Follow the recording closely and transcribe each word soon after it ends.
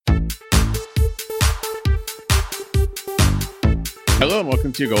Hello and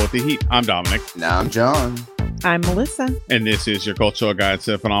welcome to Go With The Heat. I'm Dominic. Now I'm John. I'm Melissa. And this is your cultural guide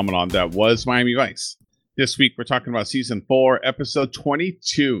to the phenomenon that was Miami Vice. This week we're talking about Season 4, Episode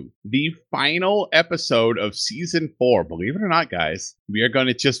 22. The final episode of Season 4. Believe it or not, guys, we are going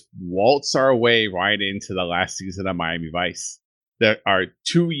to just waltz our way right into the last season of Miami Vice. Our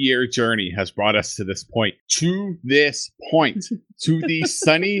 2-year journey has brought us to this point. To the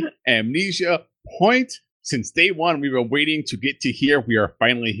Sunny Amnesia point. Since day one, we were waiting to get to here. We are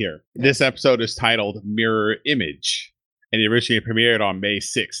finally here. This episode is titled Mirror Image, and it originally premiered on May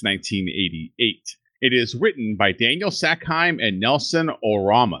 6, 1988. It is written by Daniel Sackheim and Nelson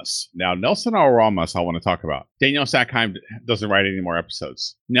Oramas. Now, Nelson Oramas I want to talk about. Daniel Sackheim doesn't write any more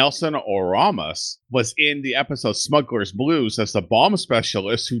episodes. Nelson Oramas was in the episode Smuggler's Blues as the bomb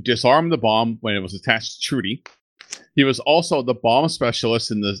specialist who disarmed the bomb when it was attached to Trudy. He was also the bomb specialist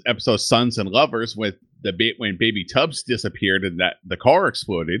in the episode Sons and Lovers when Baby Tubbs disappeared and that the car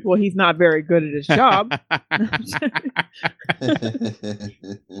exploded. Well, he's not very good at his job.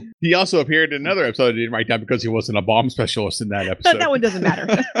 He also appeared in another episode I didn't write down because he wasn't a bomb specialist in that episode. That one doesn't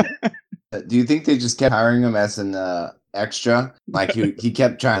matter. Do you think they just kept hiring him as an extra? Like he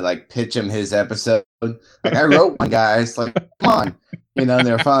kept trying to like pitch him his episode. Like, I wrote one, guys. Like, come on. You know,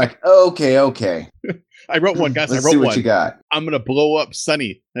 they're finally like, okay. I wrote one, guys. Let's I wrote see what one. you got. I'm gonna blow up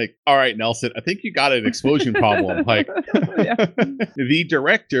Sunny. Like, all right, Nelson. I think you got an explosion problem. Like, The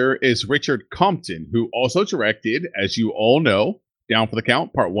director is Richard Compton, who also directed, as you all know, Down for the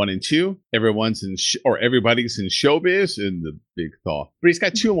Count, Part 1 and 2. Everybody's in Showbiz and The Big Thaw. But he's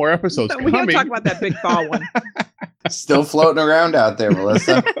got 2 more episodes We coming. gotta talk about that Big Thaw one. Still floating around out there,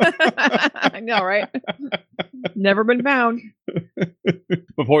 Melissa. I know, right? Never been found.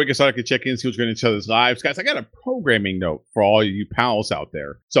 Before we get started, I can check in, see what's going in each other's lives. Guys, I got a programming note for all you pals out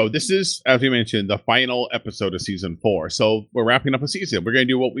there. So this is, as we mentioned, the final episode of Season 4. So we're wrapping up a season. We're going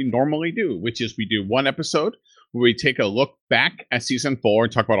to do what we normally do, which is we do one episode where we take a look back at Season 4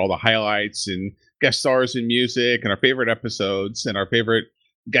 and talk about all the highlights and guest stars and music and our favorite episodes and our favorite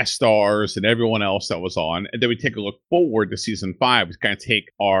guest stars and everyone else that was on. And then we take a look forward to Season 5. We kind of take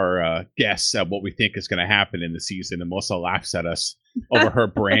our guess at what we think is going to happen in the season. And Melissa laughs at us over her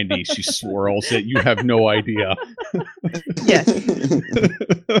brandy. She swirls it. You have no idea. Yes.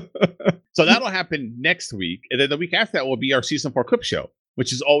 So that'll happen next week. And then the week after that will be our Season 4 clip show,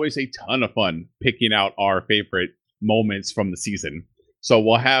 which is always a ton of fun picking out our favorite moments from the season. So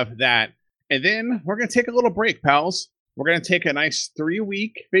we'll have that. And then we're going to take a little break, pals. We're going to take a nice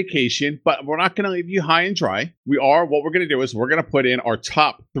 3-week vacation, but we're not going to leave you high and dry. What we're going to do is we're going to put in our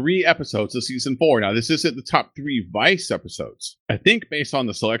top 3 episodes of Season 4. Now, this isn't the top 3 Vice episodes. I think based on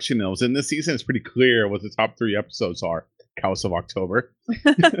the selection that was in this season, it's pretty clear what the top 3 episodes are. House of October.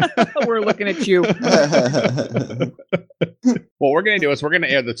 We're looking at you. What we're going to do is we're going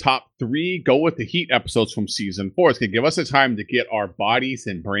to add the top 3 Go With The Heat episodes from Season 4. It's going to give us a time to get our bodies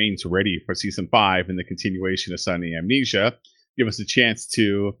and brains ready for Season 5 and the continuation of Sunny Amnesia. Give us a chance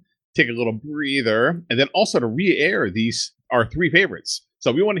to take a little breather and then also to re-air our 3 favorites.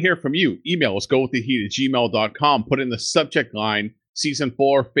 So we want to hear from you. Email us, gowiththeheat@gmail.com. Put in the subject line Season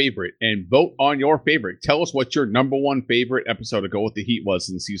 4 favorite and vote on your favorite. Tell us what your number 1 favorite episode of Go With The Heat was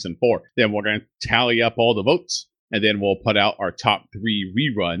in Season 4. Then we're going to tally up all the votes and then we'll put out our top 3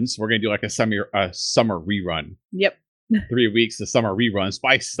 reruns. We're going to do like a summer rerun. Yep. 3 weeks of summer reruns,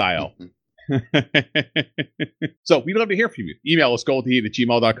 Spice style. So we'd love to hear from you. Email us,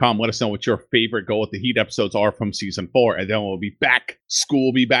 gowiththeheat@gmail.com. Let us know what your favorite Go With The Heat episodes are from Season 4. And then we'll be back. School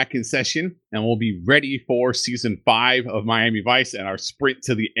will be back in session. And we'll be ready for Season 5 of Miami Vice and our sprint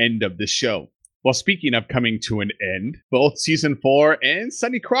to the end of the show. Well, speaking of coming to an end, both Season 4 and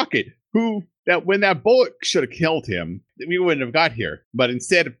Sonny Crockett, when that bullet should have killed him, we wouldn't have got here. But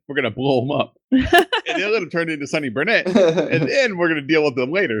instead, we're going to blow him up. And they're going to turn into Sonny Burnett. And then we're going to deal with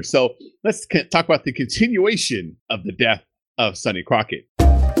them later. So let's talk about the continuation of the death of Sonny Crockett.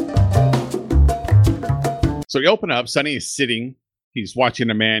 So we open up. Sonny is sitting. He's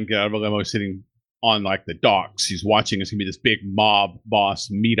watching a man get out of a limo sitting on like the docks. He's watching. It's going to be this big mob boss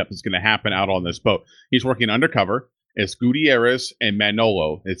meetup that's going to happen out on this boat. He's working undercover. It's Gutierrez and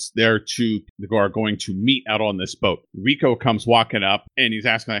Manolo. It's their 2 who are going to meet out on this boat. Rico comes walking up and he's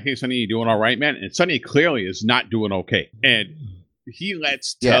asking, like, hey, Sonny, you doing all right, man? And Sonny clearly is not doing okay. And he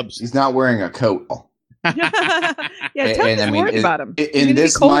lets Tubbs... he's not wearing a coat. Yeah, Tubbs is worried about him. In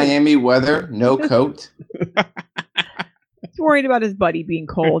this Miami weather, no coat. He's worried about his buddy being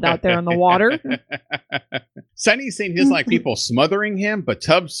cold out there in the water. Sunny's saying he doesn't like people smothering him, but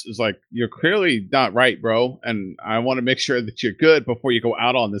Tubbs is like, you're clearly not right, bro. And I want to make sure that you're good before you go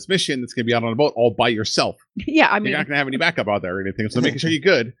out on this mission that's going to be out on a boat all by yourself. Yeah, I mean, You're not going to have any backup out there or anything. So making sure you're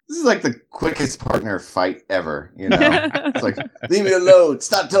good. This is like the quickest partner fight ever, you know? It's like, leave me alone.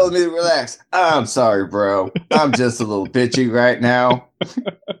 Stop telling me to relax. I'm sorry, bro. I'm just a little bitchy right now.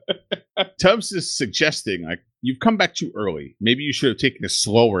 Tubbs is suggesting, like, you've come back too early. Maybe you should have taken it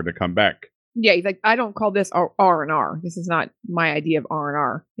slower to come back. yeah, he's like, I don't call this R&R. This is not my idea of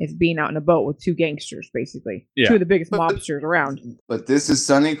R&R. It's being out in a boat with two gangsters, basically. Yeah. Two of the biggest mobsters around. But this is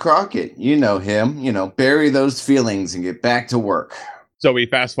Sonny Crockett. You know him. You know, bury those feelings and get back to work. So we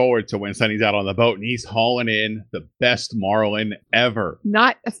fast forward to when Sonny's out on the boat and he's hauling in the best marlin ever.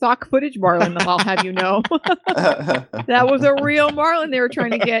 Not a stock footage marlin, I'll have you know. That was a real marlin they were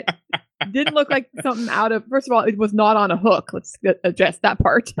trying to get. Didn't look like something out of. First of all, it was not on a hook. Let's address that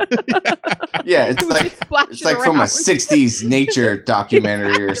part. Yeah, it's It was like just splashing it's like from a around. 60s nature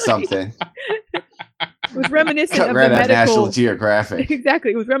documentary or something. It was reminiscent Cut of right the at National medical. Geographic.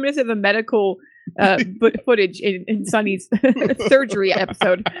 Exactly, it was reminiscent of the medical footage in Sonny's surgery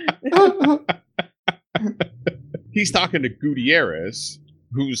episode. He's talking to Gutierrez,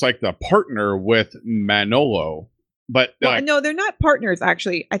 who's like the partner with Manolo. But Well, no, they're not partners.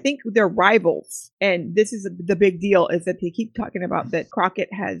 Actually, I think they're rivals, and this is the big deal: is that they keep talking about that Crockett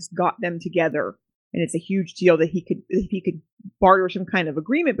has got them together, and it's a huge deal that he could barter some kind of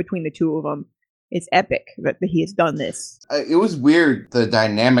agreement between the two of them. It's epic that he has done this. It was weird, the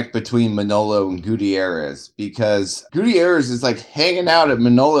dynamic between Manolo and Gutierrez, because Gutierrez is like hanging out at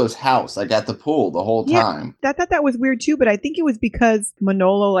Manolo's house, like at the pool the whole Yeah. time. I thought that was weird too, but I think it was because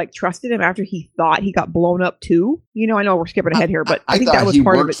Manolo like trusted him after he thought he got blown up too. You know, I know we're skipping ahead here, but I think thought that was he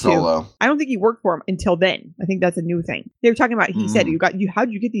part of worked it too. solo. I don't think he worked for him until then. I think that's a new thing. They were talking about. He said, how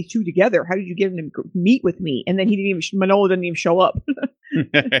did you get these two together? How did you get them to meet with me?" And then he didn't even. Manolo didn't even show up.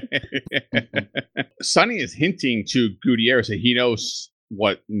 Sonny is hinting to Gutierrez that he knows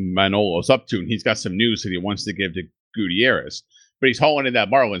what Manolo's up to, and he's got some news that he wants to give to Gutierrez. But he's hauling in that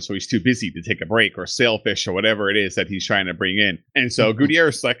marlin, so he's too busy to take a break or sailfish or whatever it is that he's trying to bring in. And so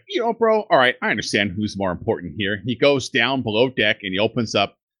Gutierrez is like, bro, all right, I understand who's more important here. He goes down below deck and he opens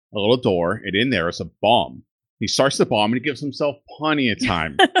up a little door, and in there is a bomb. He starts the bomb and he gives himself plenty of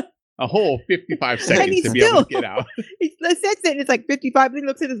time. A whole 55 seconds he's to be able to get out. He says it, and it's like 55. And he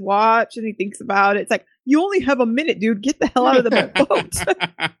looks at his watch and he thinks about it. It's like, you only have a minute, dude. Get the hell out of the boat.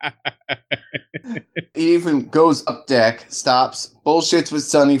 He even goes up deck, stops, bullshits with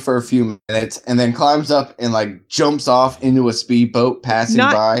Sonny for a few minutes, and then climbs up and like jumps off into a speedboat passing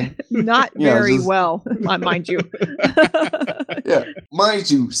by. Not Yeah, very just- well, mind you. Yeah, mind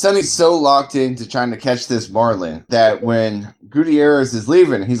you, Sonny's so locked into trying to catch this marlin that when Gutierrez is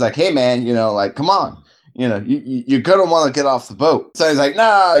leaving, he's like, "Hey, man, like, come on." You're gonna want to get off the boat. So he's like,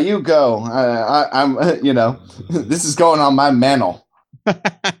 "Nah, you go. I'm, this is going on my mantle."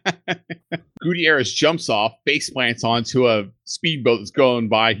 Gutierrez jumps off, face plants onto a speedboat that's going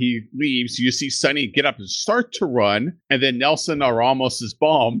by. He leaves. You see Sonny get up and start to run, and then Nelson Ramos's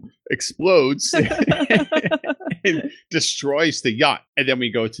bomb explodes and destroys the yacht. And then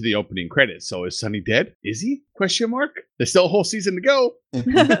we go to the opening credits. So is Sonny dead? Is he? Question mark. There's still a whole season to go.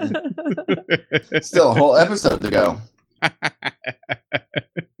 Still a whole episode to go.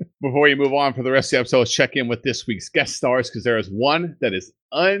 Before we move on for the rest of the episode, let's check in with this week's guest stars because there is one that is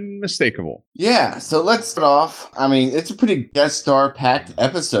unmistakable. Yeah, so let's start off. I mean, it's a pretty guest star packed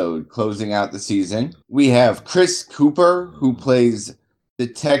episode closing out the season. We have Chris Cooper, who plays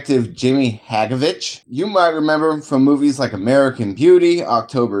Detective Jimmy Hagovich. You might remember him from movies like American Beauty,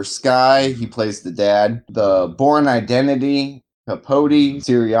 October Sky. He plays the dad. The Bourne Identity, Capote,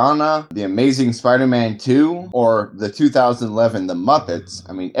 Syriana, The Amazing Spider-Man 2, or the 2011 The Muppets.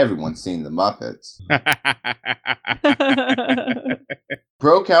 I mean, everyone's seen The Muppets.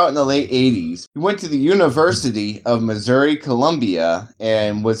 Broke out in the late 80s. He went to the University of Missouri Columbia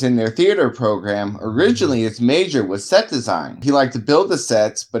and was in their theater program. Originally, his major was set design. He liked to build the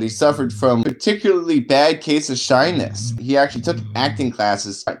sets, but he suffered from a particularly bad case of shyness. He actually took acting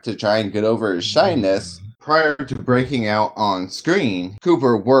classes to try and get over his shyness. Prior to breaking out on screen,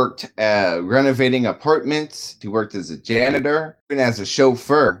 Cooper worked renovating apartments. He worked as a janitor and as a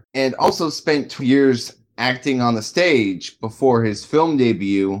chauffeur, and also spent 2 years acting on the stage before his film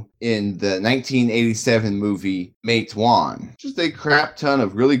debut in the 1987 movie Matewan. Just a crap ton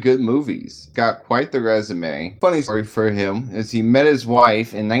of really good movies. Got quite the resume. Funny story for him is he met his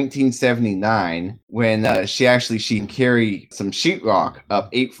wife in 1979 when she can carry some sheetrock up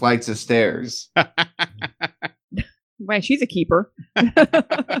 8 flights of stairs. Man, she's a keeper.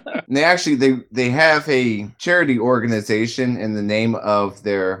 And they have a charity organization in the name of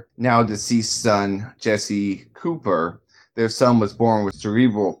their now deceased son, Jesse Cooper. Their son was born with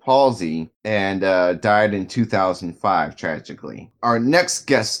cerebral palsy and died in 2005, tragically. Our next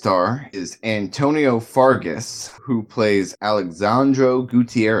guest star is Antonio Fargas, who plays Alexandro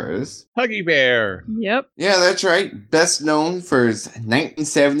Gutierrez. Huggy Bear. Yep. Yeah, that's right. Best known for his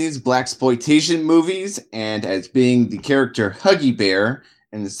 1970s blaxploitation movies and as being the character Huggy Bear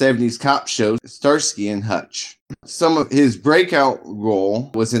in the 70s cop show Starsky and Hutch. Some of his breakout role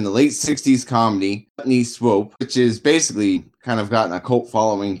was in the late 60s comedy Putney Swope, which is basically kind of gotten a cult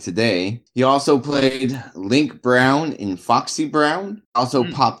following today. He also played Link Brown in Foxy Brown, also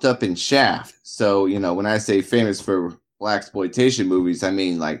popped up in Shaft. So, you know, when I say famous for blaxploitation movies, I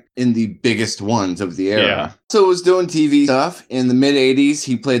mean like in the biggest ones of the era. Yeah. So was doing TV stuff. In the mid-'80s,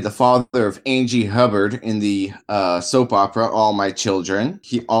 he played the father of Angie Hubbard in the soap opera All My Children.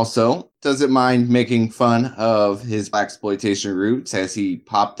 He also doesn't mind making fun of his blaxploitation roots as he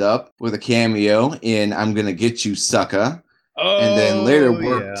popped up with a cameo in I'm Gonna Get You, Sucka. And then later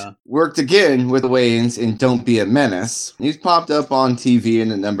worked again with the Wayans in Don't Be a Menace. He's popped up on TV in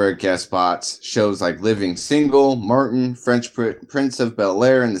a number of guest spots. Shows like Living Single, Martin, French Prince of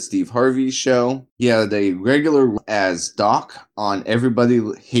Bel-Air, and The Steve Harvey Show. He had a regular as Doc on Everybody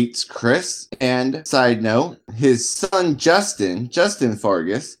Hates Chris. And side note, his son Justin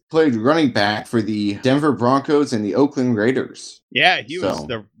Fargas, played running back for the Denver Broncos and the Oakland Raiders. Yeah, he was.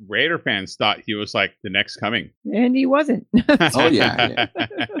 The Raider fans thought he was like the next coming. And he wasn't. Oh, yeah.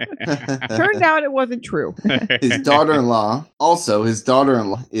 Turned out it wasn't true. His daughter-in-law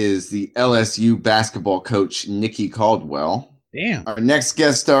is the LSU basketball coach, Nikki Caldwell. Damn. Our next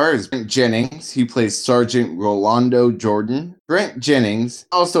guest star is Brent Jennings. He plays Sergeant Rolando Jordan. Brent Jennings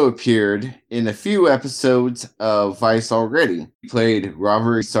also appeared in a few episodes of Vice already. He played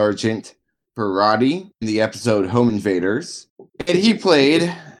Robbery Sergeant Parati in the episode Home Invaders. And he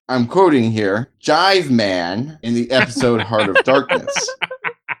played, I'm quoting here, Jive Man in the episode Heart of Darkness.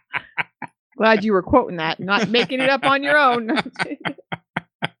 Glad you were quoting that, not making it up on your own.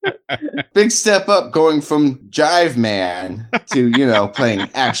 Big step up going from Jive Man to, you know, playing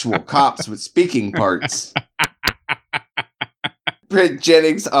actual cops with speaking parts. Brent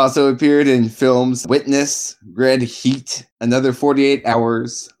Jennings also appeared in films Witness, Red Heat, Another 48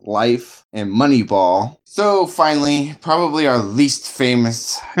 Hours, Life, and Moneyball. So finally, probably our least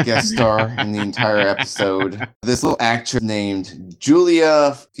famous guest star in the entire episode, this little actress named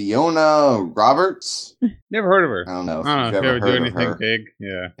Julia Fiona Roberts. Never heard of her. I don't know if you've ever do anything big.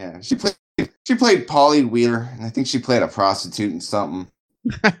 Yeah. She played Polly Wheeler, and I think she played a prostitute in something.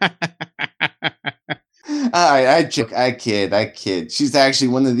 I kid. She's actually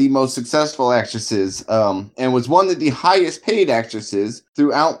one of the most successful actresses, and was one of the highest paid actresses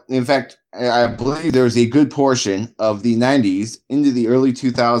throughout. In fact, I believe there was a good portion of the 90s into the early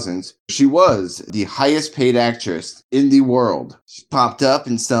 2000s. She was the highest paid actress in the world. She popped up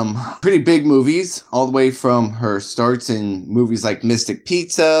in some pretty big movies, all the way from her starts in movies like Mystic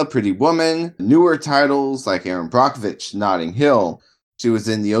Pizza, Pretty Woman, newer titles like Aaron Brockovich, Notting Hill. She was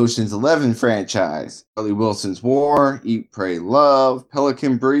in the Ocean's 11 franchise, Charlie Wilson's War, Eat, Pray, Love,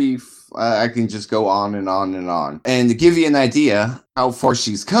 Pelican Brief. I can just go on and on and on. And to give you an idea how far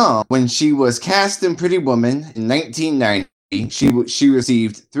she's come, when she was cast in Pretty Woman in 1990, she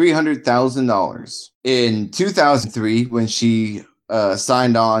received $300,000. In 2003, when she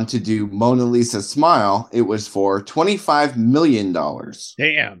signed on to do Mona Lisa Smile, it was for $25 million.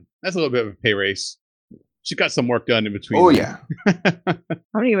 Damn, that's a little bit of a pay raise. She got some work done in between. Oh, yeah. I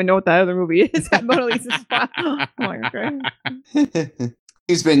don't even know what that other movie is. That Mona Lisa Smile. Oh, my God.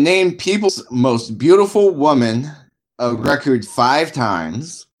 She's been named People's Most Beautiful Woman a record 5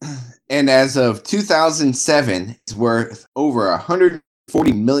 times. And as of 2007, it's worth over $140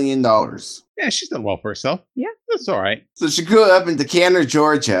 million. Yeah, she's done well for herself. Yeah. That's all right. So she grew up in Decatur,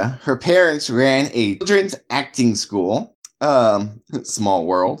 Georgia. Her parents ran a children's acting school. Small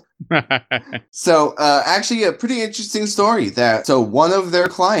world. So actually a pretty interesting story so one of their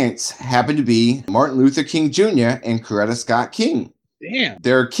clients happened to be Martin Luther King Jr. and Coretta Scott King. Damn.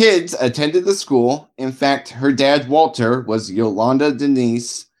 Their kids attended the school. In fact, her dad, Walter, was Yolanda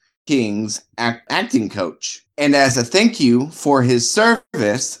Denise King's acting coach. And as a thank you for his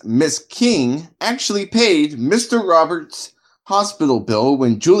service, Miss King actually paid Mr. Roberts' hospital bill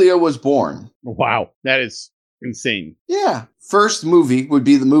when Julia was born. Wow. That is Insane. Yeah. First movie would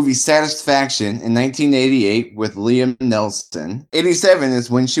be the movie Satisfaction in 1988 with Liam Neeson. 87 is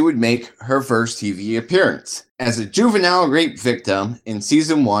when she would make her first TV appearance as a juvenile rape victim in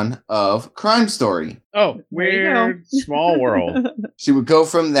season 1 of Crime Story. Oh, weird. Small world. She would go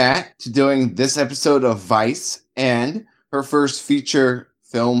from that to doing this episode of Vice and her first feature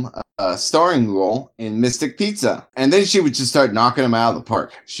film starring role in Mystic Pizza. And then she would just start knocking them out of the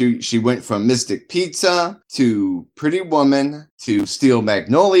park. She went from Mystic Pizza to Pretty Woman to Steel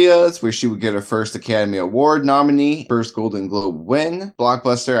Magnolias, where she would get her first Academy Award nominee, first Golden Globe win,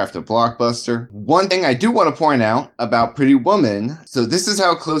 blockbuster after blockbuster. One thing I do want to point out about Pretty Woman, so this is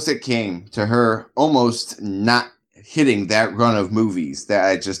how close it came to her almost not hitting that run of movies that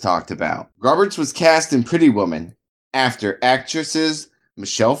I just talked about. Roberts was cast in Pretty Woman after actresses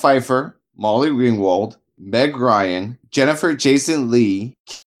Michelle Pfeiffer, Molly Ringwald, Meg Ryan, Jennifer Jason Leigh,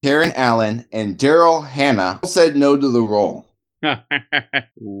 Karen Allen, and Daryl Hannah all said no to the role.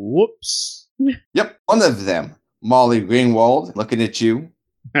 Whoops. Yep, one of them, Molly Ringwald, looking at you,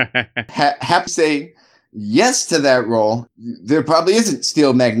 have to say yes to that role. There probably isn't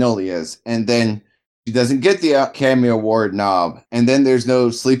Steel Magnolias, and then she doesn't get the Academy Award knob, and then there's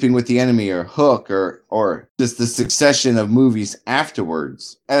no Sleeping with the Enemy or Hook or just the succession of movies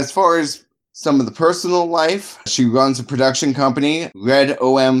afterwards. As far as some of the personal life, she runs a production company, Red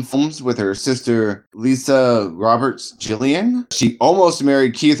OM Films, with her sister Lisa Roberts Gillian. She almost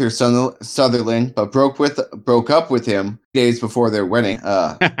married Keith Sutherland, but broke up with him days before their wedding.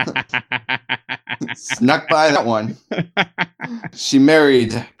 Snuck by that one. She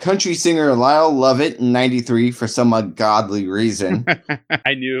married country singer Lyle Lovett in 93 for some ungodly reason.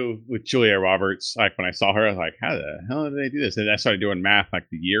 I knew with Julia Roberts, like when I saw her, I was like, how the hell did they do this? And I started doing math, like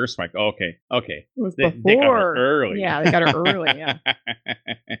the years. I'm like, oh, okay. It was They got her early. Yeah, they got her early, yeah.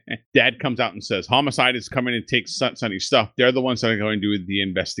 Dad comes out and says, Homicide is coming to take Sunny's stuff. They're the ones that are going to do the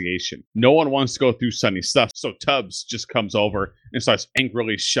investigation. No one wants to go through Sunny's stuff. So Tubbs just comes over and starts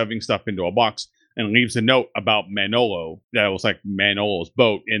angrily shoving stuff into a box and leaves a note about Manolo that was like Manolo's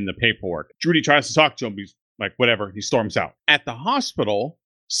boat in the paperwork. Judy tries to talk to him. He's like, whatever. He storms out. At the hospital,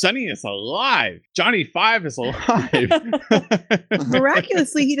 Sunny is alive. Johnny Five is alive.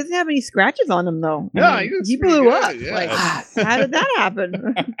 Miraculously, he doesn't have any scratches on him, though. Yeah, I mean, he blew up. Yeah. Like, how did that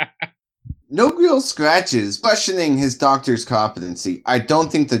happen? No real scratches. Questioning his doctor's competency. I don't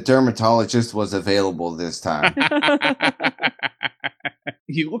think the dermatologist was available this time.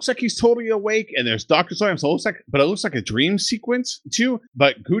 He looks like he's totally awake, and there's doctors on him, so it looks like a dream sequence too.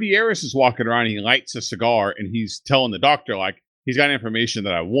 But Gutierrez is walking around, and he lights a cigar, and he's telling the doctor, like, he's got information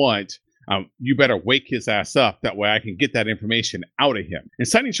that I want. You better wake his ass up. That way I can get that information out of him. And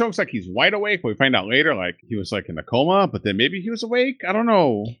Sonny looks like he's wide awake. We find out later, like, he was like in a coma, but then maybe he was awake. I don't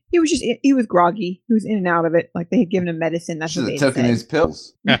know. He was groggy. He was in and out of it. Like they had given him medicine. That's what they took said. his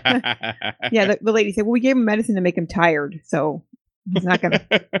pills. Yeah, the lady said, well, we gave him medicine to make him tired. So he's not going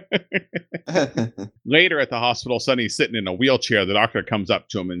to. Later at the hospital, Sonny's sitting in a wheelchair. The doctor comes up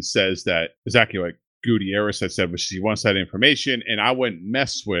to him and says that exactly what Gutierrez had said, which he wants that information, and I wouldn't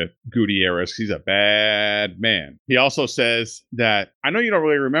mess with Gutierrez. He's a bad man. He also says that, I know you don't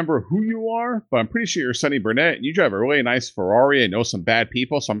really remember who you are, but I'm pretty sure you're Sonny Burnett, and you drive a really nice Ferrari and know some bad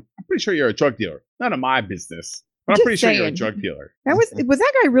people, so I'm pretty sure you're a drug dealer. None of my business, but I'm pretty sure you're a drug dealer. Was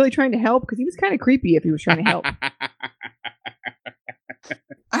that guy really trying to help? Because he was kind of creepy if he was trying to help.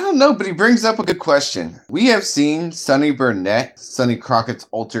 I don't know, but he brings up a good question. We have seen Sonny Burnett, Sonny Crockett's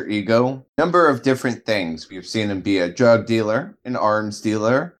alter ego, number of different things. We've seen him be a drug dealer, an arms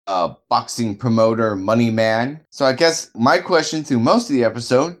dealer, a boxing promoter, money man. So I guess my question through most of the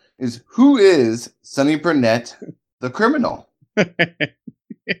episode is, who is Sonny Burnett, the criminal? The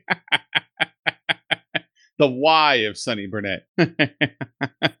why of Sonny Burnett.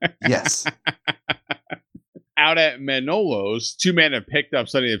 Yes. Out at Manolo's, two men have picked up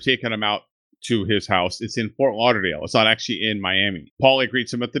Sonny and have taken him out to his house. It's in Fort Lauderdale. It's not actually in Miami. Paulie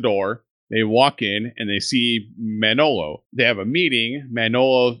greets him at the door. They walk in and they see Manolo. They have a meeting.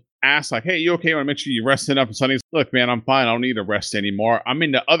 Manolo asks, like, hey, you okay? I want to make sure you're resting up. And Sonny's, look, man, I'm fine. I don't need to rest anymore. I'm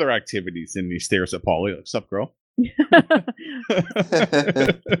into other activities. And he stares at Paulie. What's up, girl?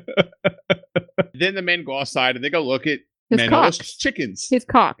 Then the men go outside and they go look at Manolo's chickens. His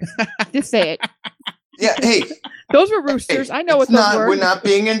cock. Just say it. Yeah, hey. Those were roosters. Hey, I know what those were. We're not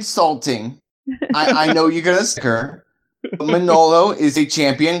being insulting. I know you're going to stick her. But Manolo is a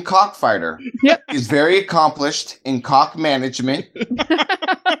champion cockfighter. Yep. He's very accomplished in cock management.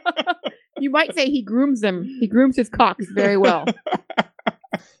 You might say he grooms them. He grooms his cocks very well.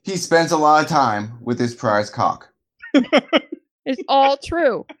 He spends a lot of time with his prize cock. It's all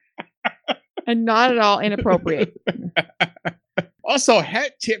true. and not at all inappropriate. Also,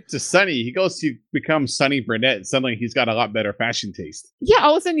 hat tip to Sonny. He goes to become Sonny Burnett, and suddenly he's got a lot better fashion taste. Yeah,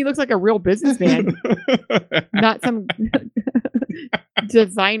 all of a sudden he looks like a real businessman, not some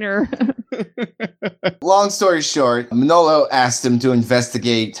designer. Long story short, Manolo asked him to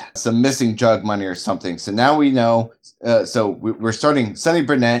investigate some missing drug money or something. So now we know. So we're starting Sonny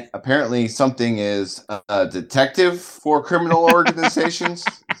Burnett. Apparently, something is a detective for criminal organizations.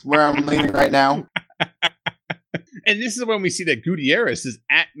 Is where I'm leaning right now. And this is when we see that Gutierrez is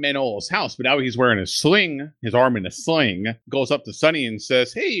at Manolo's house, but now he's wearing a sling, his arm in a sling, goes up to Sonny and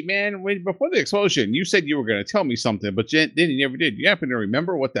says, "Hey, man, before the explosion, you said you were going to tell me something, but then you never did. You happen to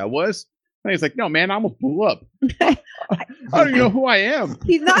remember what that was?" And he's like, "No, man, I almost blew up. I don't even know who I am."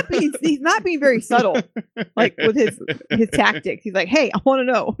 He's not being very subtle, like with his tactics. He's like, "Hey, I want to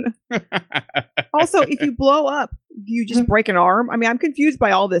know." Also, if you blow up, do you just break an arm? I mean, I'm confused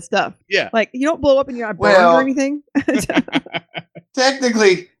by all this stuff. Yeah. Like, you don't blow up and you're not burned or anything.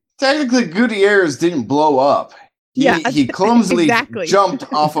 Technically, Gutierrez didn't blow up. He clumsily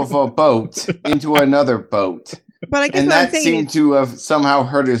jumped off of a boat into another boat. But I guess and what that I'm saying seemed to have somehow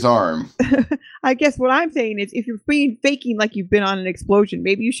hurt his arm. I guess what I'm saying is, if you're faking like you've been on an explosion,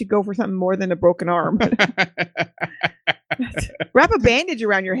 maybe you should go for something more than a broken arm. Wrap a bandage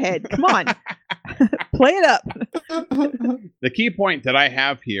around your head. Come on. Play it up. The key point that I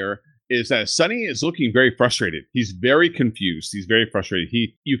have here is that Sonny is looking very frustrated. He's very confused. He's very frustrated.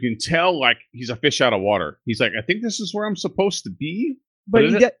 You can tell like he's a fish out of water. He's like, I think this is where I'm supposed to be. But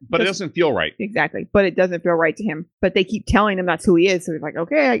it doesn't feel right. Exactly. But it doesn't feel right to him. But they keep telling him that's who he is. So he's like,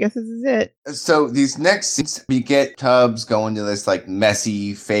 okay, I guess this is it. So these next scenes, we get Tubbs going to this like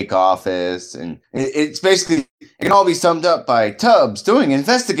messy fake office. And it's basically, it can all be summed up by Tubbs doing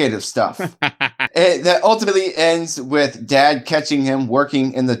investigative stuff. That ultimately ends with Dad catching him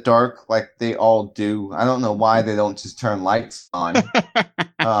working in the dark like they all do. I don't know why they don't just turn lights on.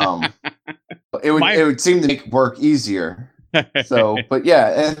 It would seem to make work easier. So, but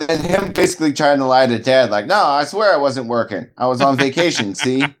yeah, and him basically trying to lie to Dad, like, no, I swear I wasn't working. I was on vacation,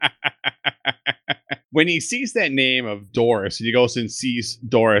 see? When he sees that name of Doris, and he goes and sees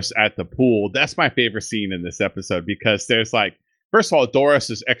Doris at the pool, that's my favorite scene in this episode because there's like, first of all, Doris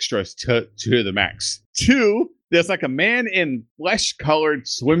is extras to the max. Two, there's like a man in flesh-colored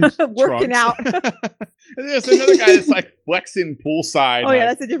swim working out. And there's another guy that's like flexing poolside. Oh, yeah,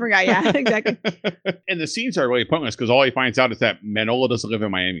 that's a different guy. Yeah, exactly. And the scenes are really pointless because all he finds out is that Manolo doesn't live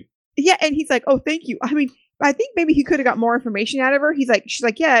in Miami. Yeah, and he's like, oh, thank you. I mean, I think maybe he could have got more information out of her. She's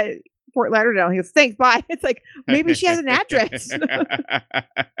like, yeah, Fort Lauderdale. He goes, thanks, bye. It's like, maybe she has an address.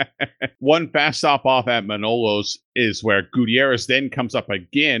 One fast stop off at Manolo's is where Gutierrez then comes up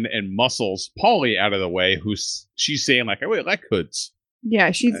again and muscles Paulie out of the way, she's saying like, I really like hoods.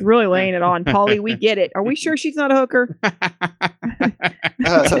 Yeah, she's really laying it on. Paulie, we get it. Are we sure she's not a hooker?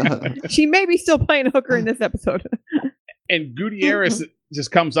 She may be still playing a hooker in this episode. And Gutierrez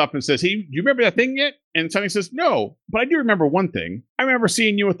just comes up and says, hey, do you remember that thing yet? And Sonny says, no, but I do remember one thing. I remember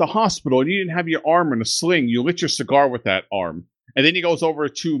seeing you at the hospital and you didn't have your arm in a sling. You lit your cigar with that arm. And then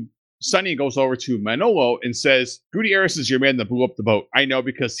Sonny goes over to Manolo and says, Gutierrez is your man that blew up the boat. I know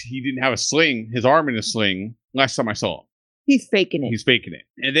because he didn't have his arm in a sling last time I saw him. He's faking it.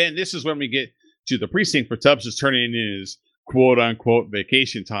 And then this is when we get to the precinct for Tubbs is turning in his quote unquote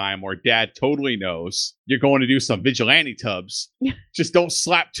vacation time, where Dad totally knows you're going to do some vigilante, Tubbs. Just don't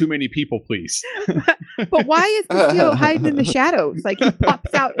slap too many people, please. But why is Castillo hiding in the shadows? Like he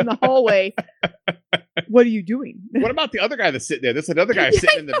pops out in the hallway. What are you doing? What about the other guy that's sitting there? There's another guy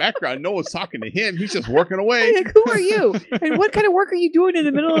sitting in the background. No one's talking to him. He's just working away. Like, who are you? And what kind of work are you doing in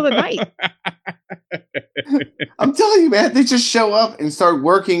the middle of the night? I'm telling you, man, they just show up and start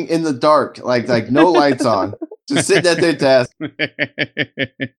working in the dark, like no lights on. Just sitting at their desk.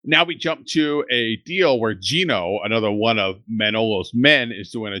 Now we jump to a deal where Gino, another one of Manolo's men,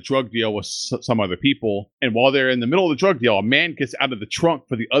 is doing a drug deal with some other people. And while they're in the middle of the drug deal, a man gets out of the trunk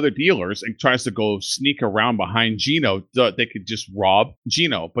for the other dealers and tries to go sneak around behind Gino so they could just rob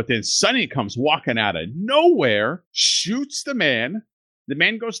Gino. But then Sonny comes walking out of nowhere, shoots the man. The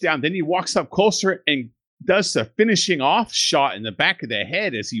man goes down. Then he walks up closer and does the finishing off shot in the back of the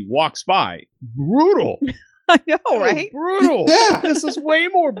head as he walks by. Brutal. I know, right? Brutal. Yeah. This is way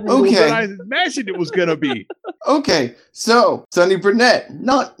more brutal than I imagined it was going to be. Okay, so Sonny Burnett,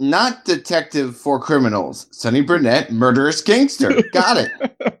 not detective for criminals. Sonny Burnett, murderous gangster. Got it.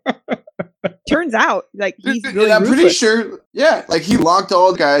 Turns out, like, he's really and I'm ruthless. pretty sure, yeah, like he locked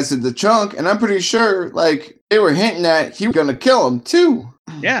all the guys in the trunk, and I'm pretty sure, like, they were hinting at he was gonna kill him too.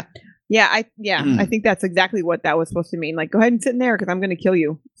 Yeah. I think that's exactly what that was supposed to mean. Like, go ahead and sit in there because I'm going to kill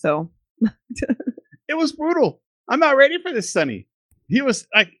you. So It was brutal. I'm not ready for this, Sonny. He was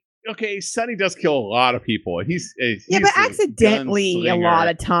like, okay, Sonny does kill a lot of people. He's but accidentally a lot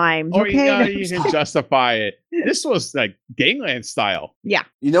of times. Or Okay, you can justify it. This was like Gangland style. yeah.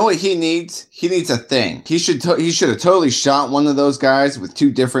 You know what he needs? He needs a thing. He should have totally shot one of those guys with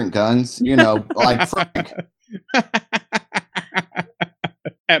 2 different guns. You know, like Frank.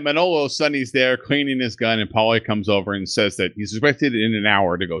 At Manolo, Sonny's there cleaning his gun, and Paulie comes over and says that he's expected in an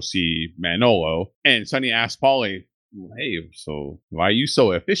hour to go see Manolo. And Sonny asks Paulie, hey, so why are you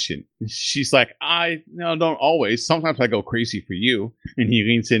so efficient? She's like, don't always. Sometimes I go crazy for you. And he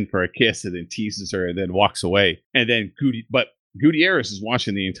leans in for a kiss and then teases her and then walks away. And then Gutierrez is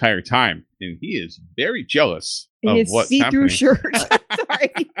watching the entire time, and he is very jealous of what's see-through happening. shirt.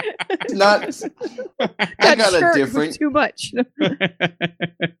 Sorry, Not. I got a different. Too much.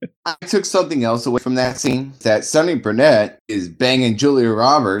 I took something else away from that scene. That Sonny Burnett is banging Julia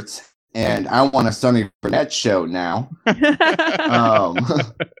Roberts. And I want a Sonny Burnett show now.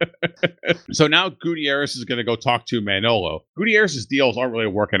 So now Gutierrez is going to go talk to Manolo. Gutierrez's deals aren't really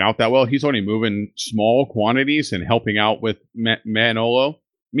working out that well. He's only moving small quantities and helping out with Manolo.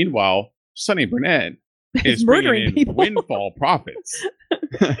 Meanwhile, Sonny Burnett is bringing in people. windfall profits.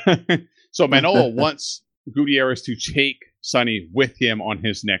 So Manolo wants Gutierrez to take Sonny with him on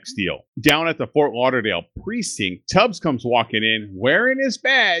his next deal. Down at the Fort Lauderdale precinct, Tubbs comes walking in wearing his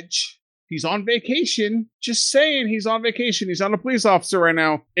badge. He's on vacation. Just saying, he's on vacation. He's not a police officer right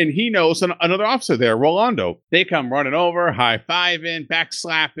now. And he knows another officer there, Rolando. They come running over, high-fiving,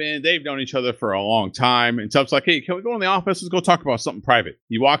 back-slapping. They've known each other for a long time. And Tubbs like, hey, can we go in the office? Let's go talk about something private.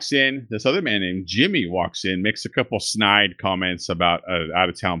 He walks in. This other man named Jimmy walks in, makes a couple snide comments about an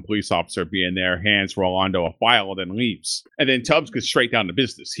out-of-town police officer being there, hands Rolando a file, and then leaves. And then Tubbs gets straight down to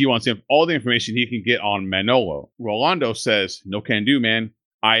business. He wants all the information he can get on Manolo. Rolando says, no can do, man.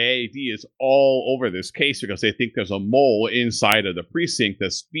 IAD is all over this case because they think there's a mole inside of the precinct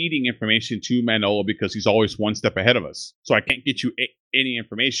that's feeding information to Manolo because he's always one step ahead of us. So I can't get you any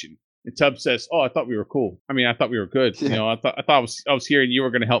information. And Tubbs says, "Oh, I thought we were cool. I mean, I thought we were good. Yeah. You know, I thought I was here and you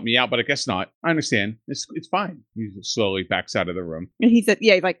were going to help me out, but I guess not. I understand. It's fine." He slowly backs out of the room. And he said,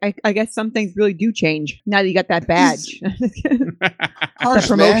 "Yeah, like I guess some things really do change now that you got that badge, Harsh, that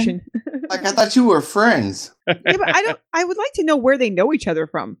promotion." man. Like I thought you were friends. Yeah, but I would like to know where they know each other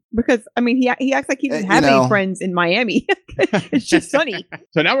from because I mean he acts like he doesn't have any friends in Miami. It's just Sonny.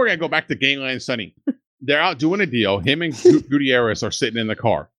 So now we're gonna go back to Gangland Sonny. They're out doing a deal. Him and Gutierrez are sitting in the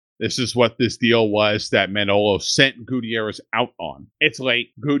car. This is what this deal was that Manolo sent Gutierrez out on. It's late.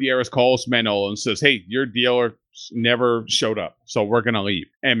 Gutierrez calls Manolo and says, "Hey, your dealer never showed up, so we're going to leave."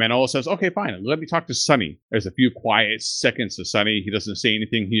 And Manolo says, "Okay, fine. Let me talk to Sonny." There's a few quiet seconds to Sonny. He doesn't say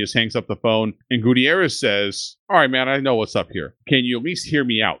anything. He just hangs up the phone. And Gutierrez says, "All right, man, I know what's up here. Can you at least hear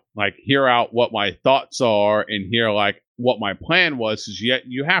me out? Like, hear out what my thoughts are and hear, like, what my plan was, is yet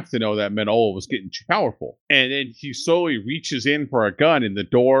you have to know that Manolo was getting too powerful." And then he slowly reaches in for a gun in the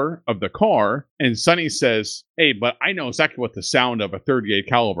door of the car. And Sonny says, "Hey, but I know exactly what the sound of a 38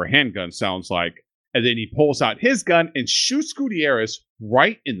 caliber handgun sounds like." And then he pulls out his gun and shoots Gutierrez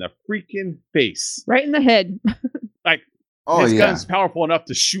right in the freaking face. Right in the head. Like, his gun's powerful enough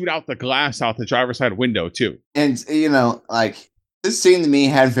to shoot out the glass out the driver's side window, too. And, you know, like, this scene to me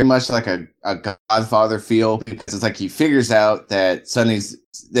had very much like a Godfather feel because it's like he figures out that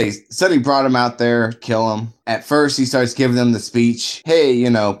Sonny brought him out there, kill him. At first, he starts giving them the speech, "Hey, you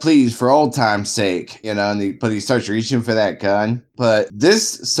know, please, for old time's sake," you know, but he starts reaching for that gun. But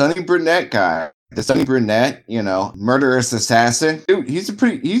this Sonny Burnett guy, the Sonny Burnett, you know, murderous assassin, dude, he's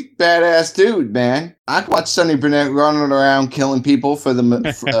badass dude, man. I could watch Sonny Burnett running around killing people for the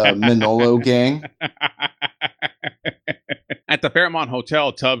Manolo gang. At the Fairmont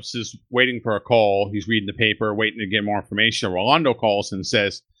Hotel, Tubbs is waiting for a call. He's reading the paper, waiting to get more information. Rolando calls and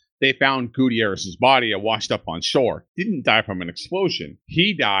says they found Gutierrez's body washed up on shore. Didn't die from an explosion.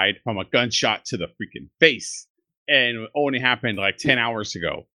 He died from a gunshot to the freaking face. And it only happened like 10 hours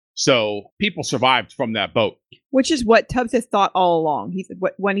ago. So people survived from that boat. Which is what Tubbs has thought all along. He said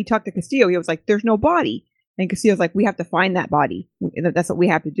when he talked to Castillo, he was like, "There's no body." And Castillo's like, "We have to find that body. That's what we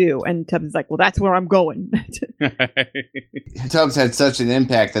have to do." And Tubbs is like, "Well, that's where I'm going." Tubbs had such an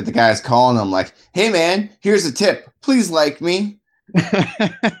impact that the guy's calling him like, "Hey, man, here's a tip. Please like me."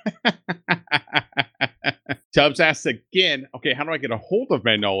 Tubbs asks again, "Okay, how do I get a hold of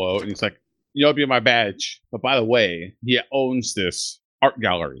Manolo?" And he's like, "You'll be my badge. But by the way, he owns this art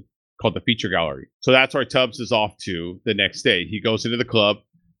gallery called the Feature Gallery." So that's where Tubbs is off to the next day. He goes into the club,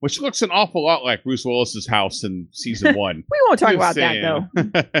 which looks an awful lot like Bruce Willis's house in season 1. We won't talk about that, though.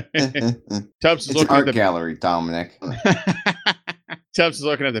 Tubbs is It's looking an art at the gallery, Dominic. Tubbs is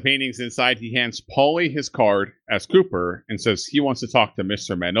looking at the paintings inside. He hands Paulie his card as Cooper and says he wants to talk to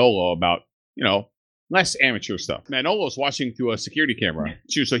Mr. Manolo about, less amateur stuff. Manolo's watching through a security camera,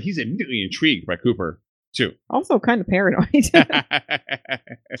 too, so he's immediately intrigued by Cooper, too. Also kind of paranoid.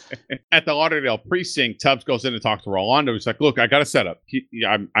 At the Lauderdale precinct, Tubbs goes in to talk to Rolando. He's like, look, I got a setup.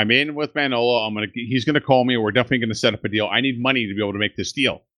 I'm in with Manolo. He's going to call me. We're definitely going to set up a deal. I need money to be able to make this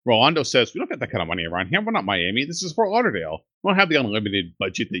deal. Rolando says, we don't got that kind of money around here. We're not Miami. This is Fort Lauderdale. We don't have the unlimited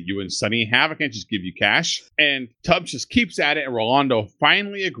budget that you and Sonny have. I can't just give you cash. And Tubbs just keeps at it, and Rolando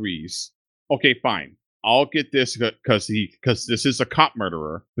finally agrees. Okay, fine. I'll get this because this is a cop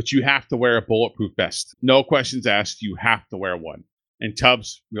murderer, but you have to wear a bulletproof vest. No questions asked. You have to wear one. And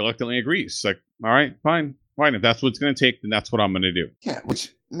Tubbs reluctantly agrees. Like, all right, fine. If that's what it's going to take, then that's what I'm going to do. Yeah,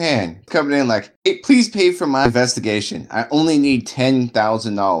 which, man, coming in like, hey, please pay for my investigation. I only need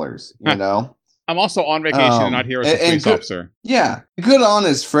 $10,000, I'm also on vacation and not here as a police officer. Yeah, good on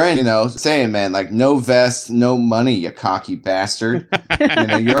his friend, saying, man, like, no vest, no money, you cocky bastard.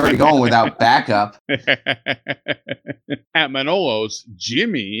 You're already going without backup. At Manolo's,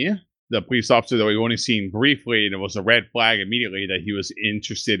 Jimmy, the police officer that we've only seen briefly, and it was a red flag immediately that he was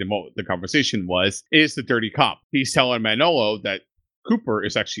interested in what the conversation was, is the dirty cop. He's telling Manolo that Cooper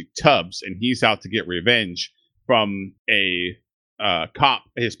is actually Tubbs, and he's out to get revenge from a cop,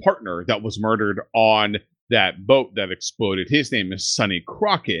 his partner, that was murdered on that boat that exploded. His name is Sonny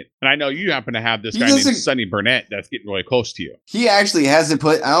Crockett. And I know you happen to have this guy named Sonny Burnett that's getting really close to you. He actually hasn't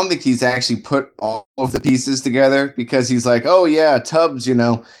I don't think he's actually put all of the pieces together, because he's like, oh yeah, Tubbs,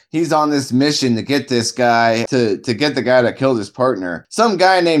 he's on this mission to get this guy, to get the guy that killed his partner. Some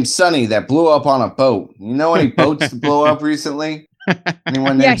guy named Sonny that blew up on a boat. You know any boats that blow up recently?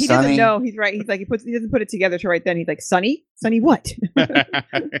 Anyone named he Sonny? doesn't know. He's right. He's like, he doesn't put it together to right then. He's like, Sonny what?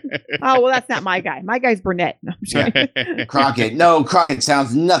 Oh, well, that's not my guy. My guy's Burnett. No, I'm just kidding. Crockett. No, Crockett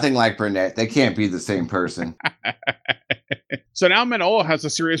sounds nothing like Burnett. They can't be the same person. So now Manolo has a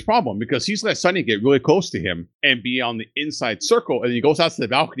serious problem because he's let Sonny get really close to him and be on the inside circle. And he goes out to the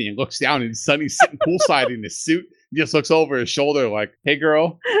balcony and looks down, and Sonny's sitting poolside in his suit. He just looks over his shoulder like, hey,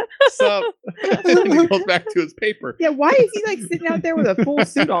 girl, what's up? And he goes back to his paper. Yeah, why is he like sitting out there with a full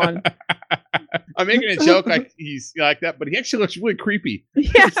suit on? I'm making a joke like he's like that, but he actually looks really creepy.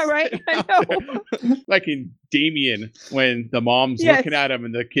 Yeah, right? I know. Like in Damien, when the mom's looking at him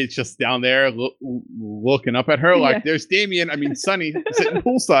and the kid's just down there looking up at her like, there's Damien. I mean, Sonny sitting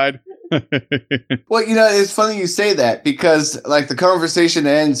poolside. Well, it's funny you say that, because like the conversation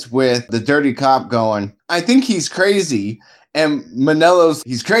ends with the dirty cop going, I think he's crazy. And Manolo's,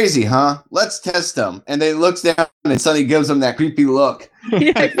 he's crazy, huh? Let's test him. And then he looks down and Sonny gives him that creepy look.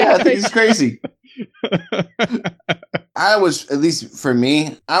 Yeah, I think he's crazy. At least for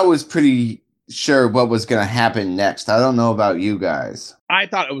me, I was pretty sure what was going to happen next. I don't know about you guys. I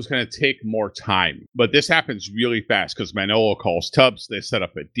thought it was going to take more time, but this happens really fast because Manolo calls Tubbs. They set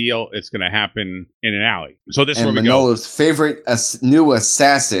up a deal. It's going to happen in an alley. So this is where we go. Manolo's favorite new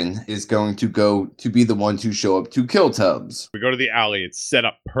assassin is going to go to be the one to show up to kill Tubbs. We go to the alley. It's set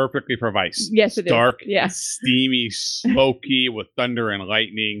up perfectly for Vice. Yes, it is. Dark, yeah. Steamy, smoky with thunder and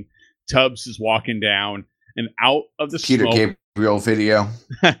lightning. Tubbs is walking down, and out of the Peter smoke... Gabriel video.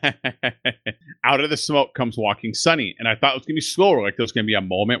 Out of the smoke comes walking Sonny, and I thought it was going to be slower. Like there was going to be a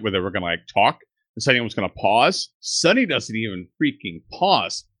moment where they were going to like talk, and Sonny was going to pause. Sonny doesn't even freaking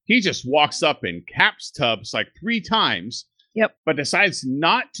pause. He just walks up and caps Tubbs like 3 times. Yep. But decides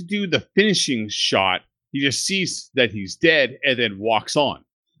not to do the finishing shot. He just sees that he's dead and then walks on.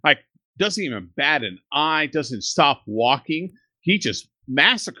 Like doesn't even bat an eye. Doesn't stop walking. He just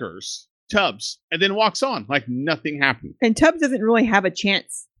massacres Tubbs and then walks on like nothing happened. And Tubbs doesn't really have a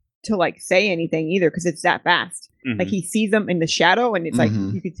chance to like say anything either because it's that fast. Mm-hmm. Like he sees them in the shadow, and it's like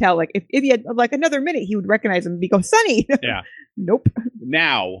you could tell. Like if he had like another minute, he would recognize him and go, Sonny. Yeah. Nope.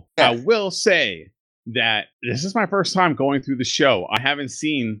 Now I will say that this is my first time going through the show. I haven't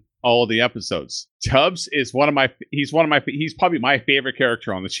seen all of the episodes. Tubbs is he's probably my favorite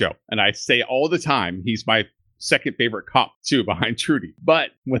character on the show, and I say all the time he's my second favorite cop too, behind Trudy.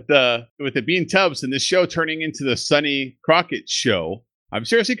 But with it being Tubbs and this show turning into the Sonny Crockett show, I'm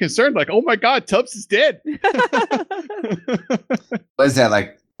seriously concerned. Like, oh my God, Tubbs is dead. What is that,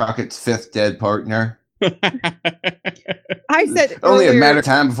 like Crockett's 5th dead partner? I said only earlier, a matter of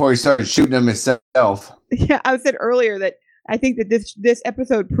time before he started shooting him himself. Yeah, I said earlier that I think that this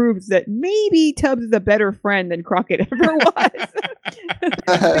episode proves that maybe Tubbs is a better friend than Crockett ever was.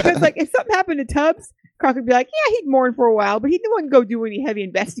 Because like if something happened to Tubbs, Crockett would be like, yeah, he'd mourn for a while, but he didn't go do any heavy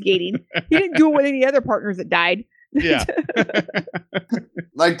investigating. He didn't do it with any other partners that died. Yeah.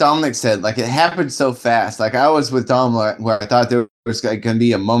 Like Dominic said, like it happened so fast. Like I was with Dominic where I thought there was going to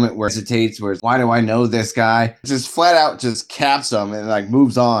be a moment where he hesitates, where why do I know this guy? Just flat out just caps him and like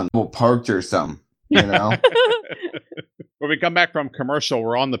moves on. Parked or something, you know? When we come back from commercial,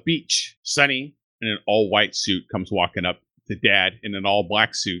 we're on the beach. Sonny in an all-white suit comes walking up to Dad in an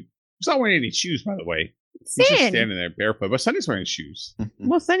all-black suit. He's not wearing any shoes, by the way. He's just Sand. standing there barefoot, but Sonny's wearing shoes.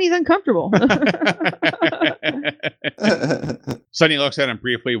 Well, Sonny's uncomfortable. Sonny looks at him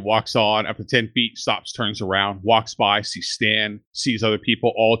briefly, walks on up to 10 feet, stops, turns around, walks by, sees Stan, sees other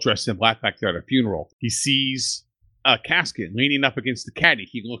people all dressed in black back there at a funeral. He sees a casket leaning up against the caddy.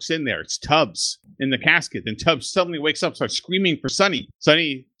 He looks in there. It's Tubbs in the casket. Then Tubbs suddenly wakes up, starts screaming for Sonny.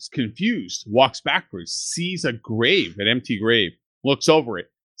 Sonny's confused, walks backwards, sees a grave, an empty grave, looks over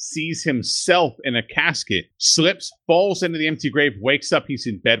it, sees himself in a casket, slips, falls into the empty grave, wakes up. He's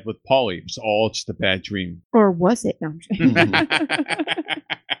in bed with Polly. It was all just a bad dream. Or was it? No, I'm kidding.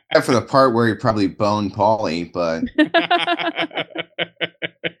 Except for the part where he probably boned Polly, but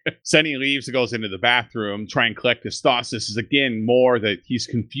Sonny leaves and goes into the bathroom, try and collect his thoughts. This is again more that he's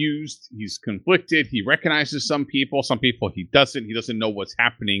confused, he's conflicted, he recognizes some people he doesn't. He doesn't know what's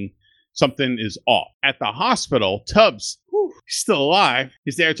happening. Something is off. At the hospital, Tubbs, he's still alive.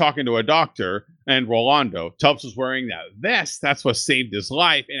 He's there talking to a doctor and Rolando. Tubbs was wearing that vest. That's what saved his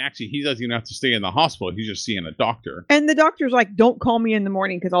life. And actually, he doesn't even have to stay in the hospital. He's just seeing a doctor. And the doctor's like, don't call me in the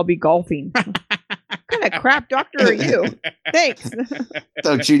morning because I'll be golfing. What kind of crap doctor are you? Thanks.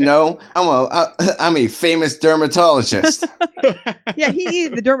 don't you know I'm a famous dermatologist. Yeah, he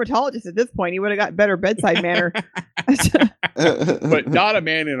needed the dermatologist at this point. He would have got better bedside manner. But not a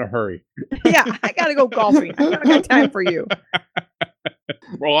man in a hurry. Yeah, I got to go golfing. I don't got time for you.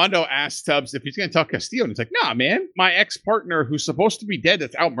 Rolando asks Tubbs if he's going to tell Castillo. And he's like, nah, man, my ex-partner who's supposed to be dead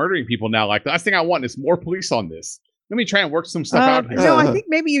that's out murdering people now. Like, the last thing I want is more police on this. Let me try and work some stuff out here. No, I think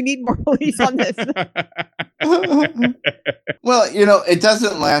maybe you need more police on this. Well, it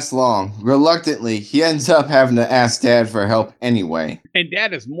doesn't last long. Reluctantly, he ends up having to ask Dad for help anyway. And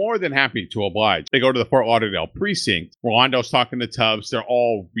Dad is more than happy to oblige. They go to the Fort Lauderdale precinct. Rolando's talking to Tubbs. They're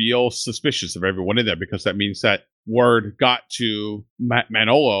all real suspicious of everyone in there because that means that word got to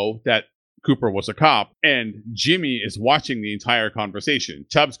Manolo that Cooper was a cop, and Jimmy is watching the entire conversation.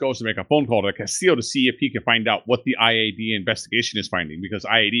 Tubbs goes to make a phone call to Castillo to see if he can find out what the IAD investigation is finding, because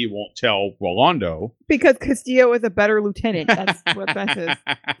IAD won't tell Rolando. Because Castillo is a better lieutenant. That's what that is.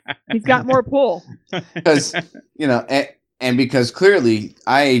 He's got more pull. Because, and because clearly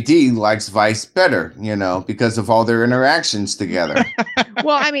IAD likes Vice better, because of all their interactions together.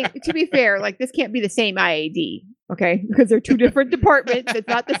 Well, I mean, to be fair, like this can't be the same IAD. Okay, because they're two different departments. It's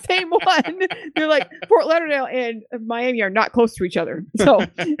not the same one. They're like Fort Lauderdale and Miami are not close to each other. So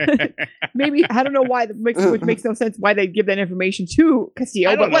maybe I don't know why, which makes no sense why they give that information to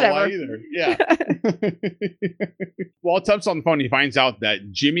Castillo, but whatever. Why either. Yeah. While Tubbs on the phone, he finds out that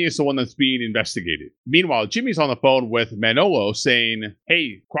Jimmy is the one that's being investigated. Meanwhile, Jimmy's on the phone with Manolo saying,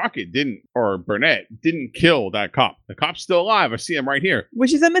 "Hey, Crockett Burnett didn't kill that cop. The cop's still alive. I see him right here."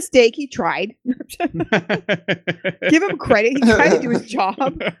 Which is a mistake. He tried. Give him credit. He tried to do his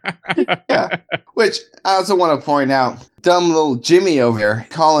job. Yeah. Which I also want to point out, dumb little Jimmy over here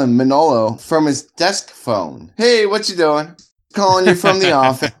calling Manolo from his desk phone. Hey, what you doing? Calling you from the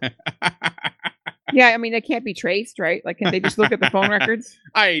office. Yeah, I mean, they can't be traced, right? Like, can they just look at the phone records?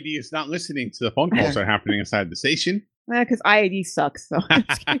 IAD is not listening to the phone calls that are happening inside the station. Because IAD sucks. So.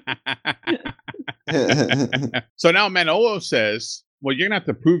 So now Manolo says, well, you're going to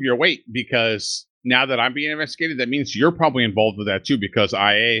have to prove your weight, because now that I'm being investigated, that means you're probably involved with that too, because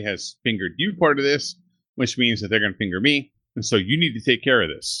IA has fingered you part of this, which means that they're going to finger me. And so you need to take care of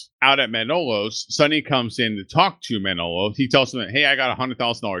this. Out at Manolo's, Sonny comes in to talk to Manolo. He tells him that, hey, I got a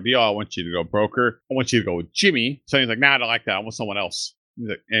 $100,000 deal. I want you to go broker. I want you to go with Jimmy. Sonny's like, nah, I don't like that. I want someone else.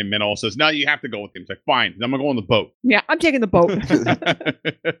 And Manolo says, no, you have to go with him. He's like, fine, I'm going to go on the boat. Yeah, I'm taking the boat.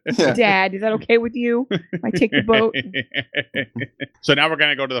 Dad, is that okay with you? I take the boat. So now we're going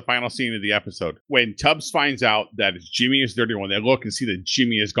to go to the final scene of the episode. When Tubbs finds out that it's Jimmy is the dirty one, they look and see that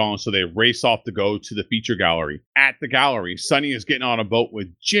Jimmy is gone, so they race off to go to the feature gallery. At the gallery, Sonny is getting on a boat with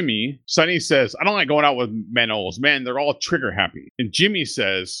Jimmy. Sonny says, I don't like going out with Manolo's men. They're all trigger happy. And Jimmy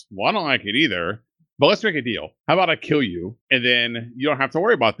says, well, I don't like it either. But let's make a deal. How about I kill you, and then you don't have to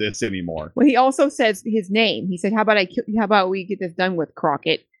worry about this anymore? Well, he also says his name. He said, how about we get this done with,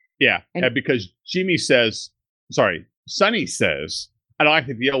 Crockett? Yeah, and because Sonny says, I don't like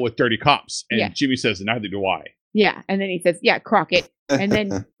to deal with dirty cops. And Jimmy says, neither do I. Yeah, and then he says, yeah, Crockett. And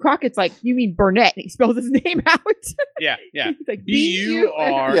then Crockett's like, you mean Burnett? And he spells his name out. Yeah. He's like,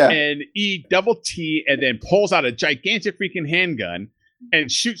 BURNETT, and then pulls out a gigantic freaking handgun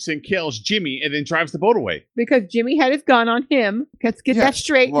and shoots and kills Jimmy and then drives the boat away. Because Jimmy had his gun on him. Let's get that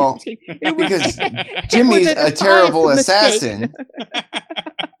straight. Well, because Jimmy's a terrible assassin.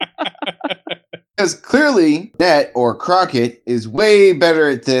 Because clearly, Ned or Crockett is way better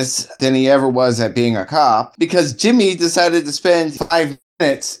at this than he ever was at being a cop. Because Jimmy decided to spend 5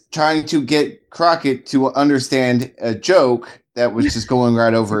 minutes trying to get Crockett to understand a joke that was just going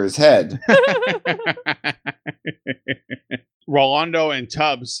right over his head. Rolando and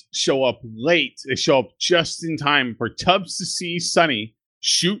Tubbs show up late. They show up just in time for Tubbs to see Sonny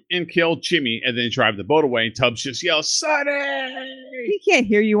shoot and kill Jimmy and then drive the boat away. And Tubbs just yells, Sonny! He can't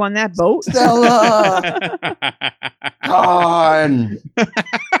hear you on that boat. Stella! Gone!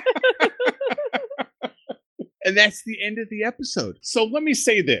 And that's the end of the episode. So let me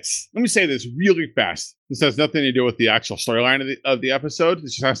say this. Really fast. This has nothing to do with the actual storyline of the episode.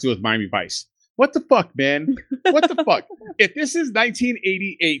 This just has to do with Miami Vice. What the fuck, man? What the fuck? If this is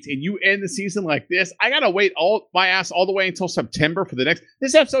 1988 and you end the season like this, I gotta wait my ass all the way until September for the next.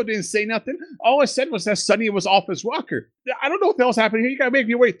 This episode didn't say nothing. All it said was that Sonny was off his rocker. I don't know what the hell's happening here. You gotta make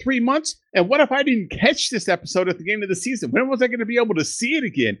me wait 3 months. And what if I didn't catch this episode at the beginning of the season? When was I gonna be able to see it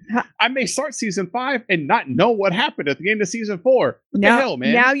again? I may start season 5 and not know what happened at the beginning of season 4. What the hell,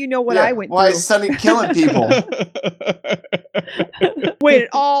 man? Now you know what I went through. Why is Sonny killing people? Waited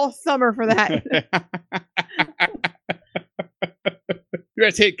all summer for that. You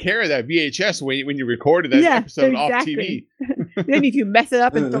gotta take care of that VHS when you recorded that episode off TV. Then if you mess it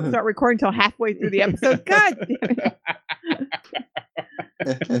up and don't start recording until halfway through the episode, God damn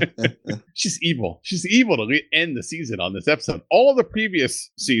it. She's evil. She's evil to end the season on this episode. All the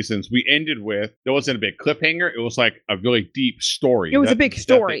previous seasons we ended with, there wasn't a big cliffhanger. It was like a really deep story. It was a big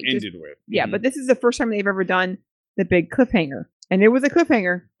story. Ended with. Yeah, but this is the first time they've ever done the big cliffhanger. And it was a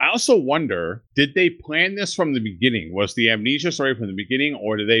cliffhanger. I also wonder, did they plan this from the beginning? Was the amnesia story from the beginning,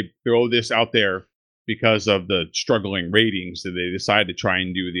 or did they throw this out there because of the struggling ratings that they decided to try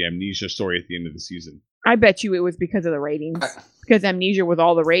and do the amnesia story at the end of the season? I bet you it was because of the ratings. Because amnesia was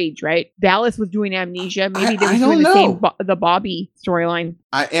all the rage, right? Dallas was doing amnesia. Maybe they were doing the same the Bobby storyline.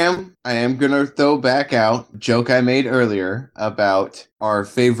 I am gonna throw back out a joke I made earlier about our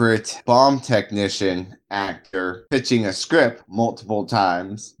favorite bomb technician actor pitching a script multiple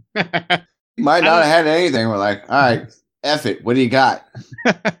times. Might not have had anything. We're like, all right, F it. What do you got?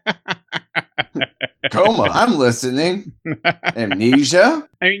 Coma, I'm listening. Amnesia?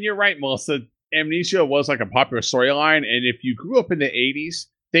 I mean, you're right, Melissa. Amnesia was like a popular storyline, and if you grew up in the 80s,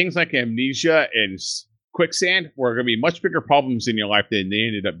 things like amnesia and quicksand were going to be much bigger problems in your life than they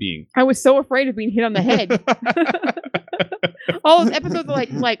ended up being. I was so afraid of being hit on the head. All those episodes of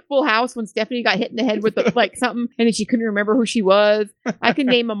like Full House when Stephanie got hit in the head with something and then she couldn't remember who she was. I can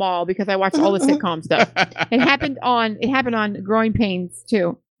name them all because I watched all the sitcom stuff. It happened on Growing Pains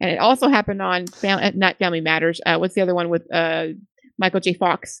too, and it also happened on not Family Matters. What's the other one with Michael J.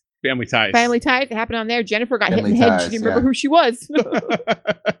 Fox? Family Ties. Family Ties. It happened on there. Jennifer got hit in the head. She didn't remember who she was.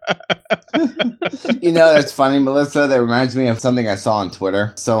 You know, that's funny, Melissa. That reminds me of something I saw on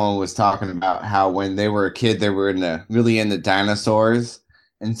Twitter. Someone was talking about how when they were a kid, they were really into dinosaurs.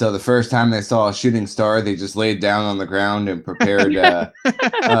 And so the first time they saw a shooting star, they just laid down on the ground and prepared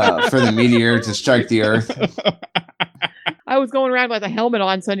for the meteor to strike the earth. I was going around with a helmet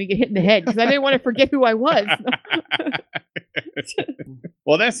on so I didn't get hit in the head because I didn't want to forget who I was.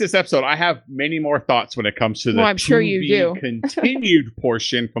 Well, that's this episode. I have many more thoughts when it comes to the I'm sure you do. continued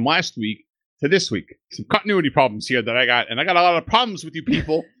portion from last week to this week. Some continuity problems here that I got, and I got a lot of problems with you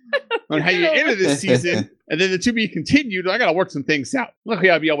people on how you ended this season, and then the to be continued. I got to work some things out.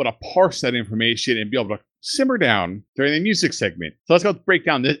 Luckily, I'll be able to parse that information and be able to simmer down during the music segment. So let's go break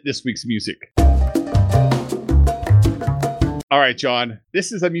down this week's music. All right, John,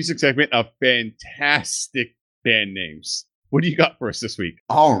 this is a music segment of fantastic band names. What do you got for us this week?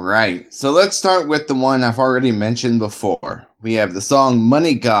 All right. So let's start with the one I've already mentioned before. We have the song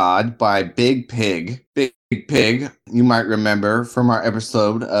Money God by Big Pig. Big Pig, you might remember from our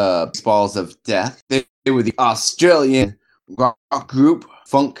episode Balls of Death. They were the Australian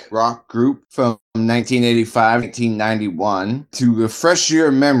funk rock group from 1985, 1991. To refresh your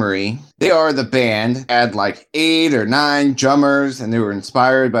memory, they are the band, had like 8 or 9 drummers, and they were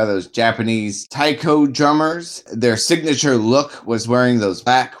inspired by those Japanese taiko drummers. Their signature look was wearing those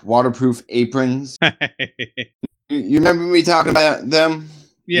black waterproof aprons. You remember me talking about them?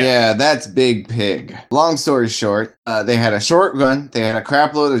 Yeah, that's Big Pig. Long story short, they had a short run. They had a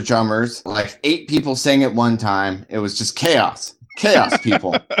crap load of drummers. Like 8 people sang at one time. It was just chaos. Chaos,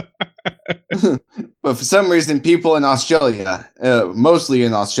 people. But for some reason, people in Australia, mostly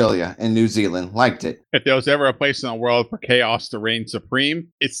in Australia and New Zealand, liked it. If there was ever a place in the world for chaos to reign supreme,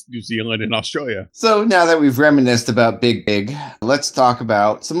 it's New Zealand and Australia. So now that we've reminisced about Big Pig, let's talk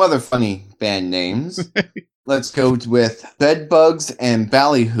about some other funny band names. Let's go with Bedbugs and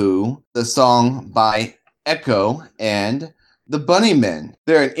Ballyhoo, the song by Echo and the Bunnymen.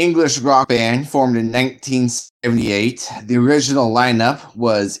 They're an English rock band formed in 1978. The original lineup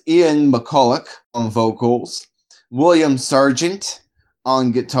was Ian McCulloch on vocals, William Sargent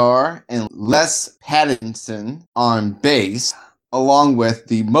on guitar, and Les Pattinson on bass, along with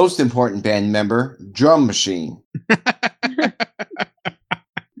the most important band member, Drum Machine.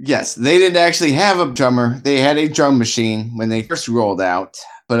 Yes, they didn't actually have a drummer. They had a drum machine when they first rolled out.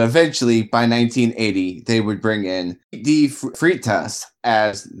 But eventually, by 1980, they would bring in D. Freitas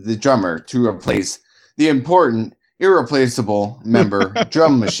as the drummer to replace the important, irreplaceable member,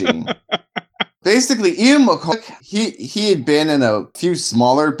 Drum Machine. Basically, Ian McCulloch, he had been in a few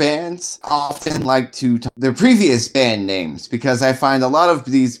smaller bands. Often like to talk their previous band names, because I find a lot of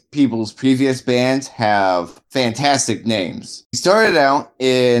these people's previous bands have fantastic names. He started out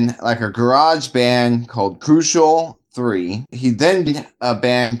in like a garage band called Crucial 3. He then did a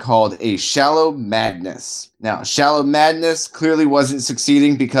band called A Shallow Madness. Now, Shallow Madness clearly wasn't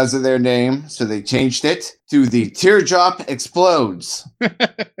succeeding because of their name, so they changed it to The Teardrop Explodes.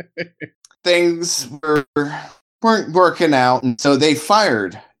 Things weren't working out, and so they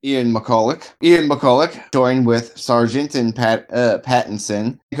fired Ian McCulloch. Ian McCulloch joined with Sargent and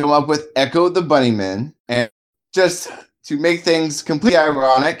Pattinson to come up with Echo the Bunnymen. And just to make things completely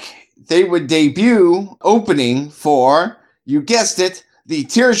ironic, they would debut opening for, you guessed it, The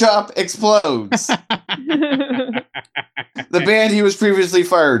Teardrop Explodes. The band he was previously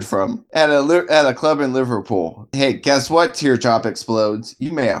fired from at a club in Liverpool. Hey, guess what, Teardrop Explodes?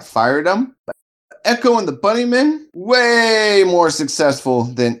 You may have fired them, but Echo and the Bunnymen, way more successful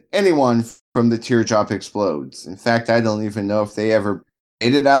than anyone from the Teardrop Explodes. In fact, I don't even know if they ever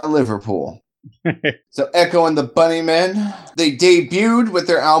made it out of Liverpool. So Echo and the Bunnymen, they debuted with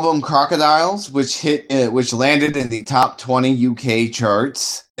their album Crocodiles, which landed in the top 20 UK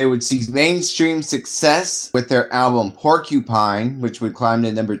charts. They would see mainstream success with their album Porcupine, which would climb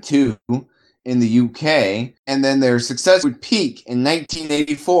to number 2 in the UK, and then their success would peak in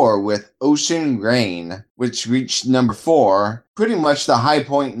 1984 with Ocean Rain, which reached number 4, pretty much the high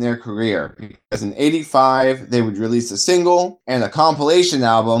point in their career, because in 85 they would release a single and a compilation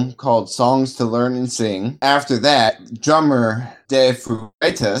album called Songs to Learn and Sing. After that, drummer De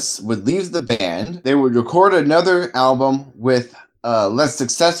Freitas would leave the band. They would record another album with a less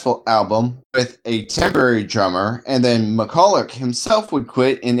successful album with a temporary drummer, and then McCulloch himself would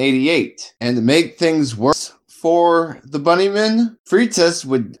quit in 88. And to make things worse for the Bunnymen, Freitas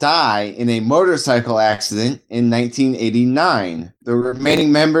would die in a motorcycle accident in 1989. The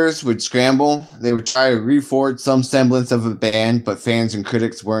remaining members would scramble. They would try to reforge some semblance of a band, but fans and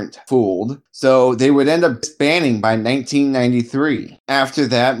critics weren't fooled. So they would end up disbanding by 1993. After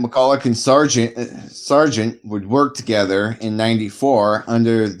that, McCulloch and Sargent would work together in 94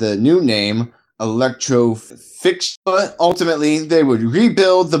 under the new name Electrofiction. But ultimately, they would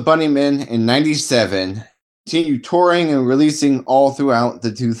rebuild the Bunnymen in 97, continue touring and releasing all throughout the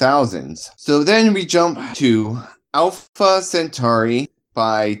 2000s. So then we jump to Alpha Centauri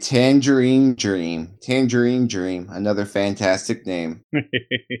by Tangerine Dream. Tangerine Dream, another fantastic name.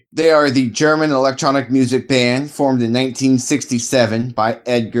 They are the German electronic music band formed in 1967 by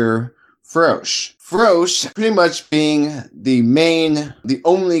Edgar Frosch. Frosch pretty much being the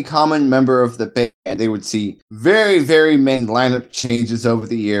only common member of the band. They would see very, very many lineup changes over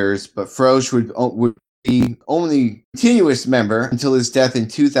the years, but Frosch would the only continuous member until his death in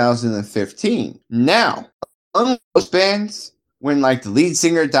 2015. Now, unlike most bands, when like the lead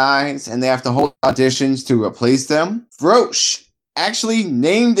singer dies and they have to hold auditions to replace them, Frosch actually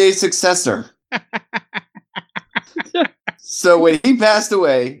named a successor. So when he passed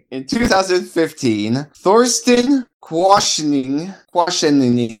away in 2015, Thorsten Quaschening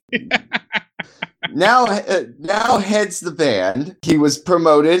now heads the band. He was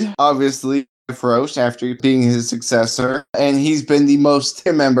promoted, obviously, Frosch after being his successor, and he's been the most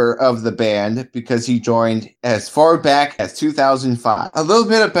member of the band because he joined as far back as 2005. A little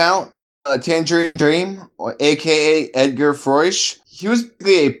bit about Tangerine Dream, or aka Edgar Frosch. He was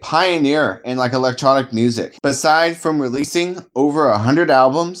really a pioneer in like electronic music. Aside from releasing over 100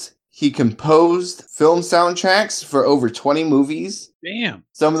 albums, He composed film soundtracks for over 20 movies. Damn.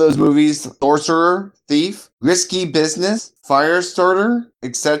 Some of those movies: Sorcerer, Thief, Risky Business, Firestarter,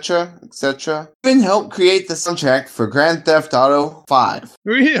 etc., etc. Even helped create the soundtrack for Grand Theft Auto 5.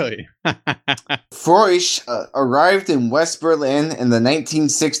 Really? Froesch arrived in West Berlin in the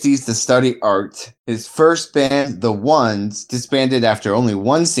 1960s to study art. His first band, The Ones, disbanded after only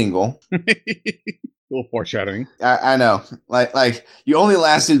one single. Little foreshadowing. I know. Like you only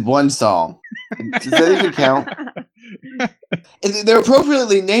lasted one song. Does that even count? And they're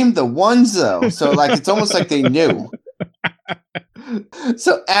appropriately named The Ones, though. So, like, it's almost like they knew.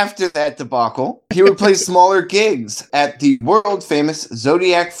 So, after that debacle, he would play smaller gigs at the world-famous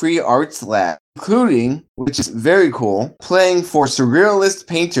Zodiac Free Arts Lab, including, which is very cool, playing for surrealist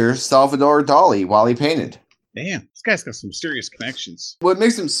painter Salvador Dali while he painted. Damn, this guy's got some serious connections. What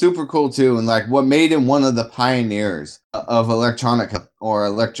makes him super cool, too, and, like, what made him one of the pioneers of electronica or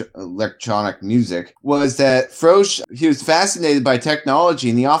electronic music was that Froesch, he was fascinated by technology,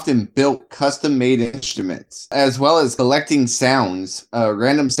 and he often built custom-made instruments, as well as collecting sounds,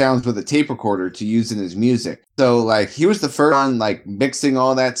 random sounds with a tape recorder to use in his music. So, like, he was the first on, like, mixing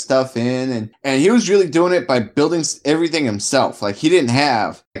all that stuff in, and he was really doing it by building everything himself. Like, he didn't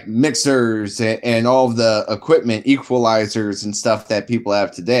have like, mixers and all of the equipment, equalizers and stuff that people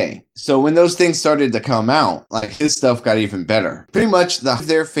have today. So when those things started to come out, like, his stuff got even better. Pretty much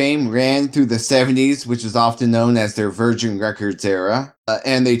their fame ran through the 70s, which is often known as their Virgin Records era,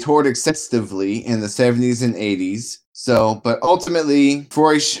 and they toured extensively in the 70s and 80s. So, but ultimately,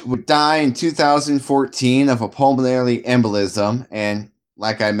 Froesch would die in 2014 of a pulmonary embolism, and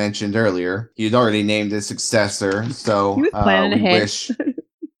like I mentioned earlier, he'd already named his successor, so he was planning ahead.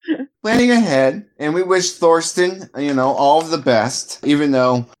 Planning ahead, and we wish Thorsten, all of the best, even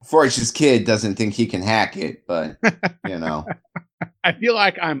though Froesch's kid doesn't think he can hack it, but, I feel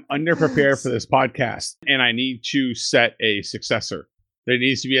like I'm underprepared for this podcast, and I need to set a successor. There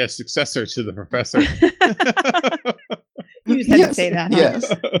needs to be a successor to the professor. You just had to say that. Huh?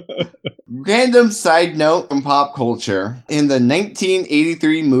 Yes. Random side note from pop culture. In the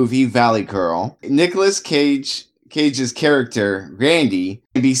 1983 movie Valley Girl, Nicolas Cage's character, Randy,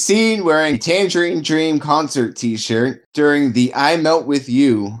 can be seen wearing a Tangerine Dream concert t-shirt during the I Melt With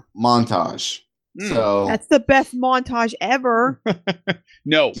You montage. So that's the best montage ever.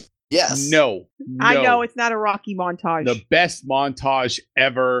 No. Yes. No. I know it's not a Rocky montage. The best montage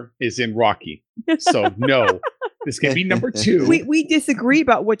ever is in Rocky. So no. This can be number 2. We disagree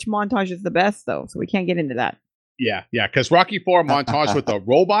about which montage is the best, though, so we can't get into that. Yeah, because Rocky 4 montage with the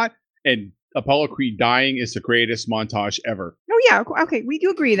robot and Apollo Creed dying is the greatest montage ever. Oh yeah, okay, we do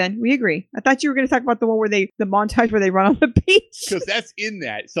agree then. We agree. I thought you were going to talk about the one where the montage where they run on the beach. Because that's in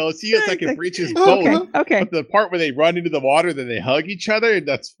that. So see, it's like it breaches both. Okay. But the part where they run into the water, then they hug each other,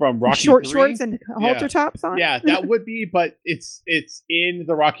 that's from Rocky Short 3. shorts and halter tops on. Yeah, that would be, but it's in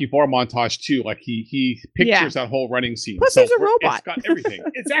the Rocky 4 montage too. Like he pictures that whole running scene. Plus, there's a robot. It's got everything.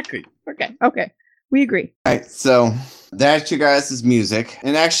 Exactly. Okay. We agree. All right, so that's your guys' music,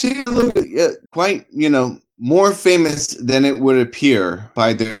 and actually a little bit, quite, more famous than it would appear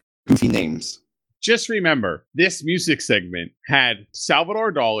by their goofy names. Just remember, this music segment had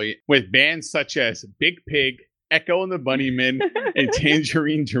Salvador Dali with bands such as Big Pig, Echo and the Bunnymen, and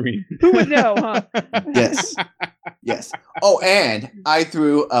Tangerine Dream. Who would know, huh? Yes. Oh, and I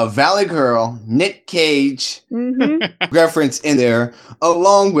threw a Valley Girl, Nick Cage reference in there,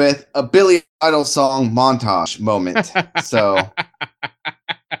 along with a Billy Idol song montage moment. So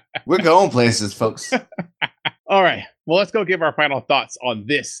we're going places, folks. All right. Well, let's go give our final thoughts on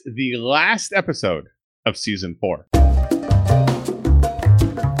this, the last episode of season 4.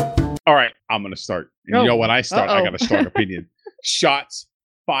 All right. I'm going to start. And when I start, I got a strong opinion. Shots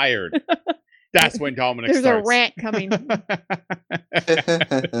fired. That's when Dominic There's starts. a rant coming.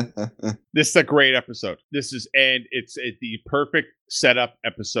 This is a great episode. It's the perfect setup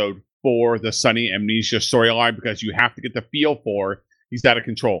episode for the Sonny Amnesia storyline because you have to get the feel for he's out of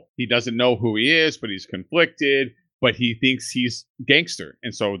control. He doesn't know who he is, but he's conflicted, but he thinks he's gangster.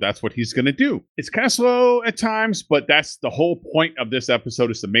 And so that's what he's going to do. It's kind of slow at times, but that's the whole point of this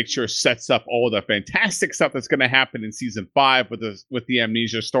episode is to make sure it sets up all the fantastic stuff that's going to happen in season 5 with the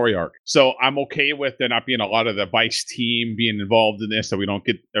Amnesia story arc. So I'm okay with there not being a lot of the Vice team being involved in this, so we don't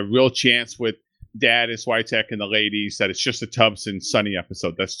get a real chance with Dad and Switek and the ladies, that it's just a Tubbs and Sonny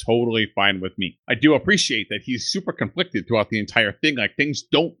episode. That's totally fine with me. I do appreciate that he's super conflicted throughout the entire thing. Like, things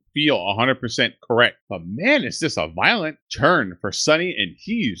don't feel 100% correct. But man, is this a violent turn for Sonny, and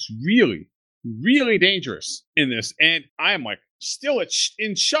he's really, really dangerous in this. And I am like still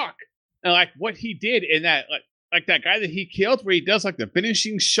in shock. And like what he did in that, like Like that guy that he killed, where he does like the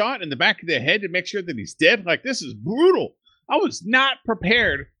finishing shot in the back of the head to make sure that he's dead. Like, this is brutal. I was not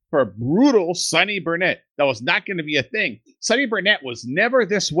prepared for brutal Sonny Burnett. That was not going to be a thing. Sonny Burnett was never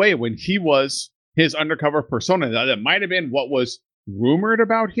this way when he was his undercover persona. Now, that might have been what was rumored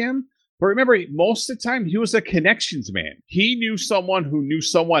about him. But remember, most of the time, he was a connections man. He knew someone who knew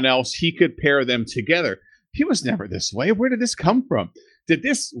someone else. He could pair them together. He was never this way. Where did this come from? Did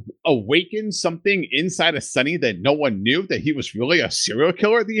this awaken something inside of Sonny that no one knew, that he was really a serial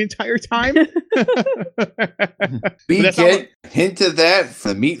killer the entire time? Hint of that for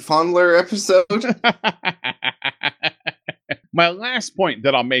the Meat Fondler episode. My last point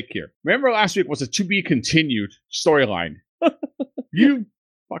that I'll make here. Remember last week was a to be continued storyline. You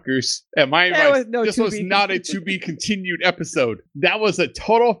fuckers. At my advice, this was not a to be continued episode. That was a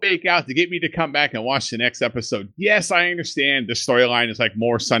total fake out to get me to come back and watch the next episode. Yes, I understand the storyline is like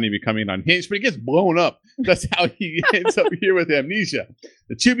more Sonny becoming unhinged, but it gets blown up. That's how he ends up here with amnesia.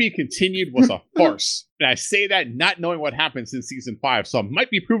 The to be continued was a farce. And I say that not knowing what happens in season 5. So I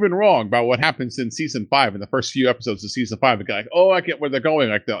might be proven wrong about what happens in season 5 in the first few episodes of season 5. And like, oh, I get where they're going.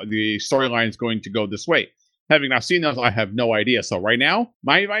 Like the storyline is going to go this way. Having not seen those, I have no idea. So right now,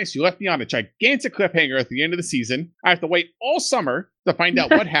 my advice, you left me on a gigantic cliffhanger at the end of the season. I have to wait all summer to find out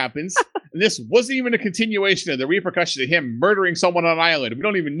what happens. And this wasn't even a continuation of the repercussions of him murdering someone on an island. We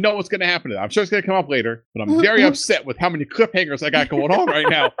don't even know what's going to happen to that. I'm sure it's going to come up later, but I'm very upset with how many cliffhangers I got going on right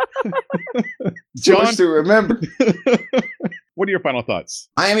now. John, to remember. What are your final thoughts?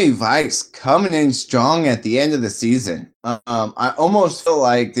 Miami Vice coming in strong at the end of the season. I almost feel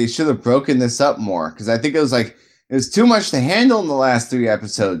like they should have broken this up more, because I think it was too much to handle in the last 3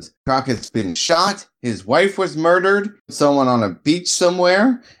 episodes. Crockett's been shot. His wife was murdered. Someone on a beach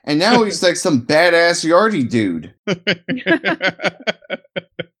somewhere. And now he's like some badass yardie dude.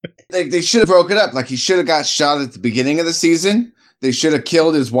 They should have broke it up. Like, he should have got shot at the beginning of the season. They should have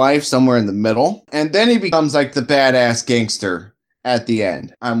killed his wife somewhere in the middle. And then he becomes like the badass gangster at the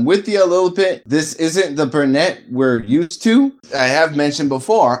end. I'm with you a little bit. This isn't the Burnett we're used to. I have mentioned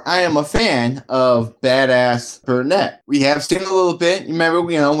before, I am a fan of badass Burnett. We have seen a little bit. You remember,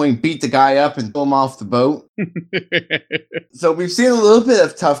 when he beat the guy up and threw him off the boat? So we've seen a little bit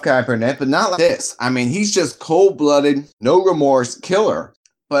of tough guy Burnett, but not like this. I mean, he's just cold-blooded, no remorse killer.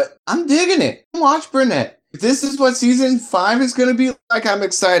 But I'm digging it. Watch Burnett. If this is what season 5 is going to be like, I'm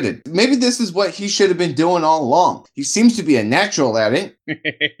excited. Maybe this is what he should have been doing all along. He seems to be a natural at it.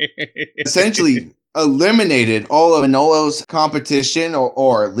 Essentially eliminated all of Manolo's competition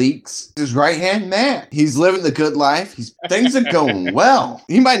or leaks. His right-hand man. He's living the good life. Things are going well.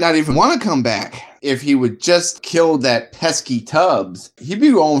 He might not even want to come back. If he would just kill that pesky Tubbs, he'd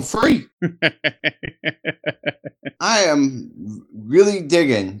be going free. I am really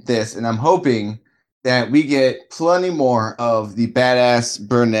digging this, and I'm hoping that we get plenty more of the badass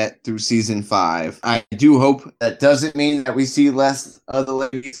Burnett through season 5. I do hope that doesn't mean that we see less of the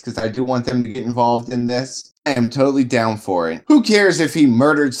ladies, because I do want them to get involved in this. I am totally down for it. Who cares if he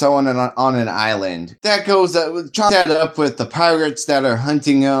murdered someone on an island? That goes, chop that up with the pirates that are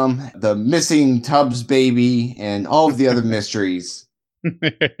hunting him, the missing Tubbs baby, and all of the other mysteries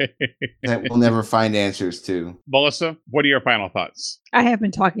that we'll never find answers to. Melissa, what are your final thoughts? I have been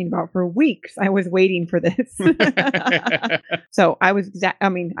talking about for weeks. I was waiting for this. So I was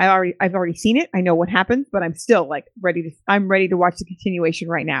I've already seen it. I know what happens, but I'm still like I'm ready to watch the continuation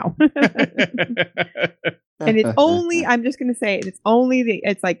right now. And it's only, I'm just going to say it's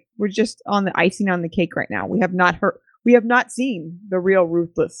like we're just on the icing on the cake right now. We have not seen the real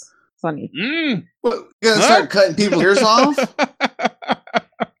ruthless Sonny. Well, you're gonna start cutting people's ears off?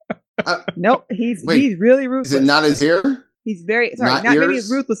 Nope, he's really ruthless. Is it not his ear? He's very not maybe as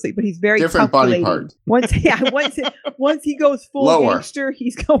ruthlessly, but he's very different body part. Once he goes full gangster,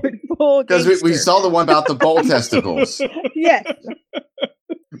 he's going full gangster. Because we saw the one about the bull testicles. Yes.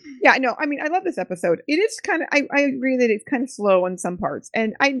 Yeah, no, I mean, I love this episode. It is kind of, I agree that it's kind of slow in some parts.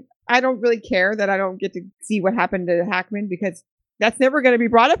 And I don't really care that I don't get to see what happened to Hackman, because that's never going to be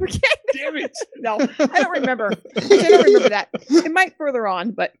brought up again. Damn it. No, I don't remember. I don't remember that. It might further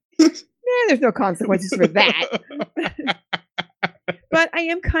on, but there's no consequences for that. But I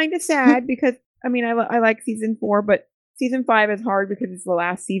am kind of sad because, I mean, I like season 4, but season 5 is hard because it's the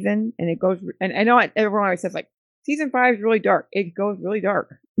last season, and it goes, and I know everyone always says, like, season 5 is really dark. It goes really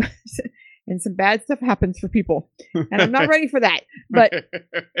dark. And some bad stuff happens for people. And I'm not ready for that. But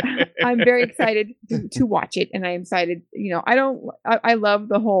I'm very excited to watch it. And I'm excited, I love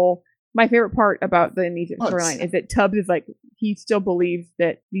the whole, my favorite part about the Amnesia storyline is that Tubbs is like, he still believes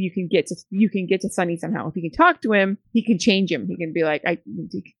that you can get to Sonny somehow. If you can talk to him, he can change him. He can be like, I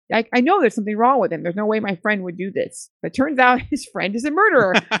know there's something wrong with him. There's no way my friend would do this. But it turns out his friend is a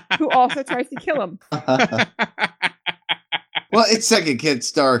murderer who also tries to kill him. Well, it's Second Kid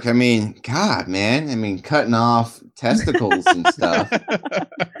Stark. I mean, God, man. I mean, cutting off testicles and stuff.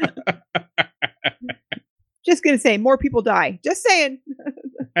 Just going to say, more people die. Just saying.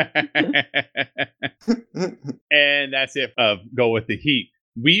 And that's it. Go with the Heat.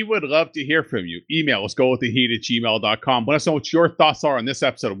 We would love to hear from you. Email us, gowiththeheat@gmail.com. Let us know what your thoughts are on this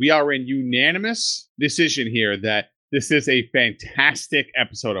episode. We are in unanimous decision here that this is a fantastic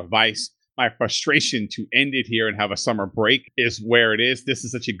episode of Vice. My frustration to end it here and have a summer break is where it is. This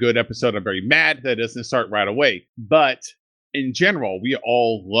is such a good episode. I'm very mad that it doesn't start right away. But in general, we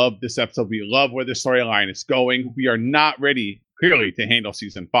all love this episode. We love where the storyline is going. We are not ready, clearly, to handle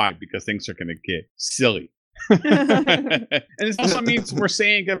season 5 because things are going to get silly. And this also means we're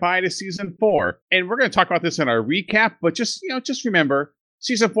saying goodbye to season 4. And we're going to talk about this in our recap, but just remember,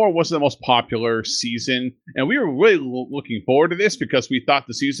 season 4 wasn't the most popular season, and we were really looking forward to this because we thought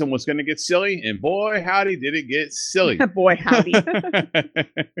the season was going to get silly, and boy, howdy, did it get silly. Boy, howdy.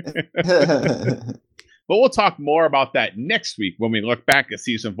 But we'll talk more about that next week when we look back at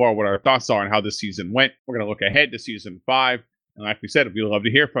season 4, what our thoughts are and how the season went. We're going to look ahead to season 5. And like we said, we'd love to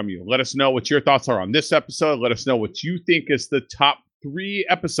hear from you. Let us know what your thoughts are on this episode. Let us know what you think is the top 3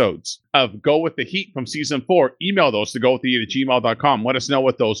 episodes of Go With The Heat from season 4. Email those to gowiththeheat@gmail.com. Let us know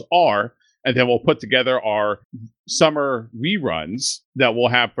what those are. And then we'll put together our summer reruns that we'll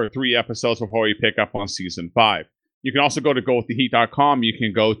have for 3 episodes before we pick up on season 5. You can also go to gowiththeheat.com. You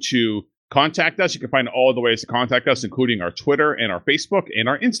can go to contact us. You can find all the ways to contact us, including our Twitter and our Facebook and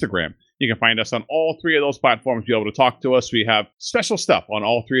our Instagram. You can find us on all 3 of those platforms to be able to talk to us. We have special stuff on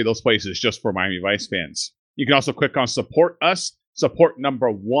all 3 of those places just for Miami Vice fans. You can also click on Support Us. Support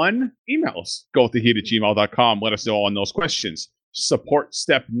number 1, emails. gowiththeheat@gmail.com. Let us know on those questions. Support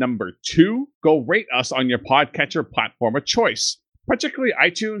step number 2, go rate us on your podcatcher platform of choice. Particularly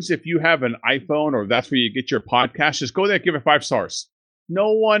iTunes, if you have an iPhone or that's where you get your podcast, just go there and give it 5 stars.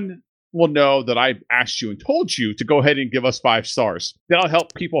 No one will know that I asked you and told you to go ahead and give us 5 stars. That'll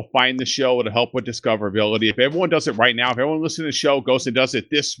help people find the show. It'll help with discoverability. If everyone does it right now, if everyone listening to the show goes and does it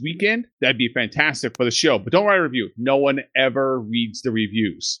this weekend, that'd be fantastic for the show. But don't write a review. No one ever reads the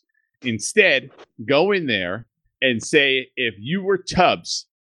reviews. Instead, go in there and say, if you were Tubbs,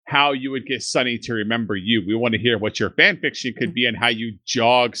 how you would get Sonny to remember you. We want to hear what your fan fiction could be and how you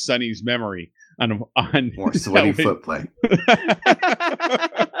jog Sonny's memory on more sweaty foot play.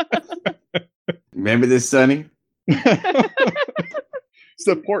 Remember this, Sonny?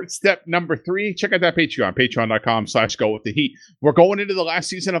 Support step number 3. Check out that Patreon, patreon.com/gowiththeheat. We're going into the last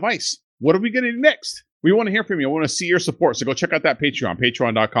season of Ice. What are we going to do next? We want to hear from you. I want to see your support. So go check out that Patreon,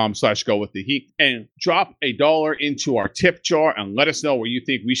 patreon.com/gowiththeheat, and drop $1 into our tip jar and let us know where you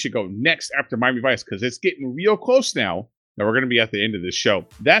think we should go next after Miami Vice, because it's getting real close now. Now we're going to be at the end of this show.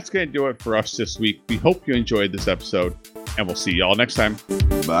 That's going to do it for us this week. We hope you enjoyed this episode, and we'll see y'all next time.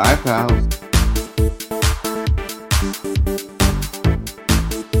 Bye, pals.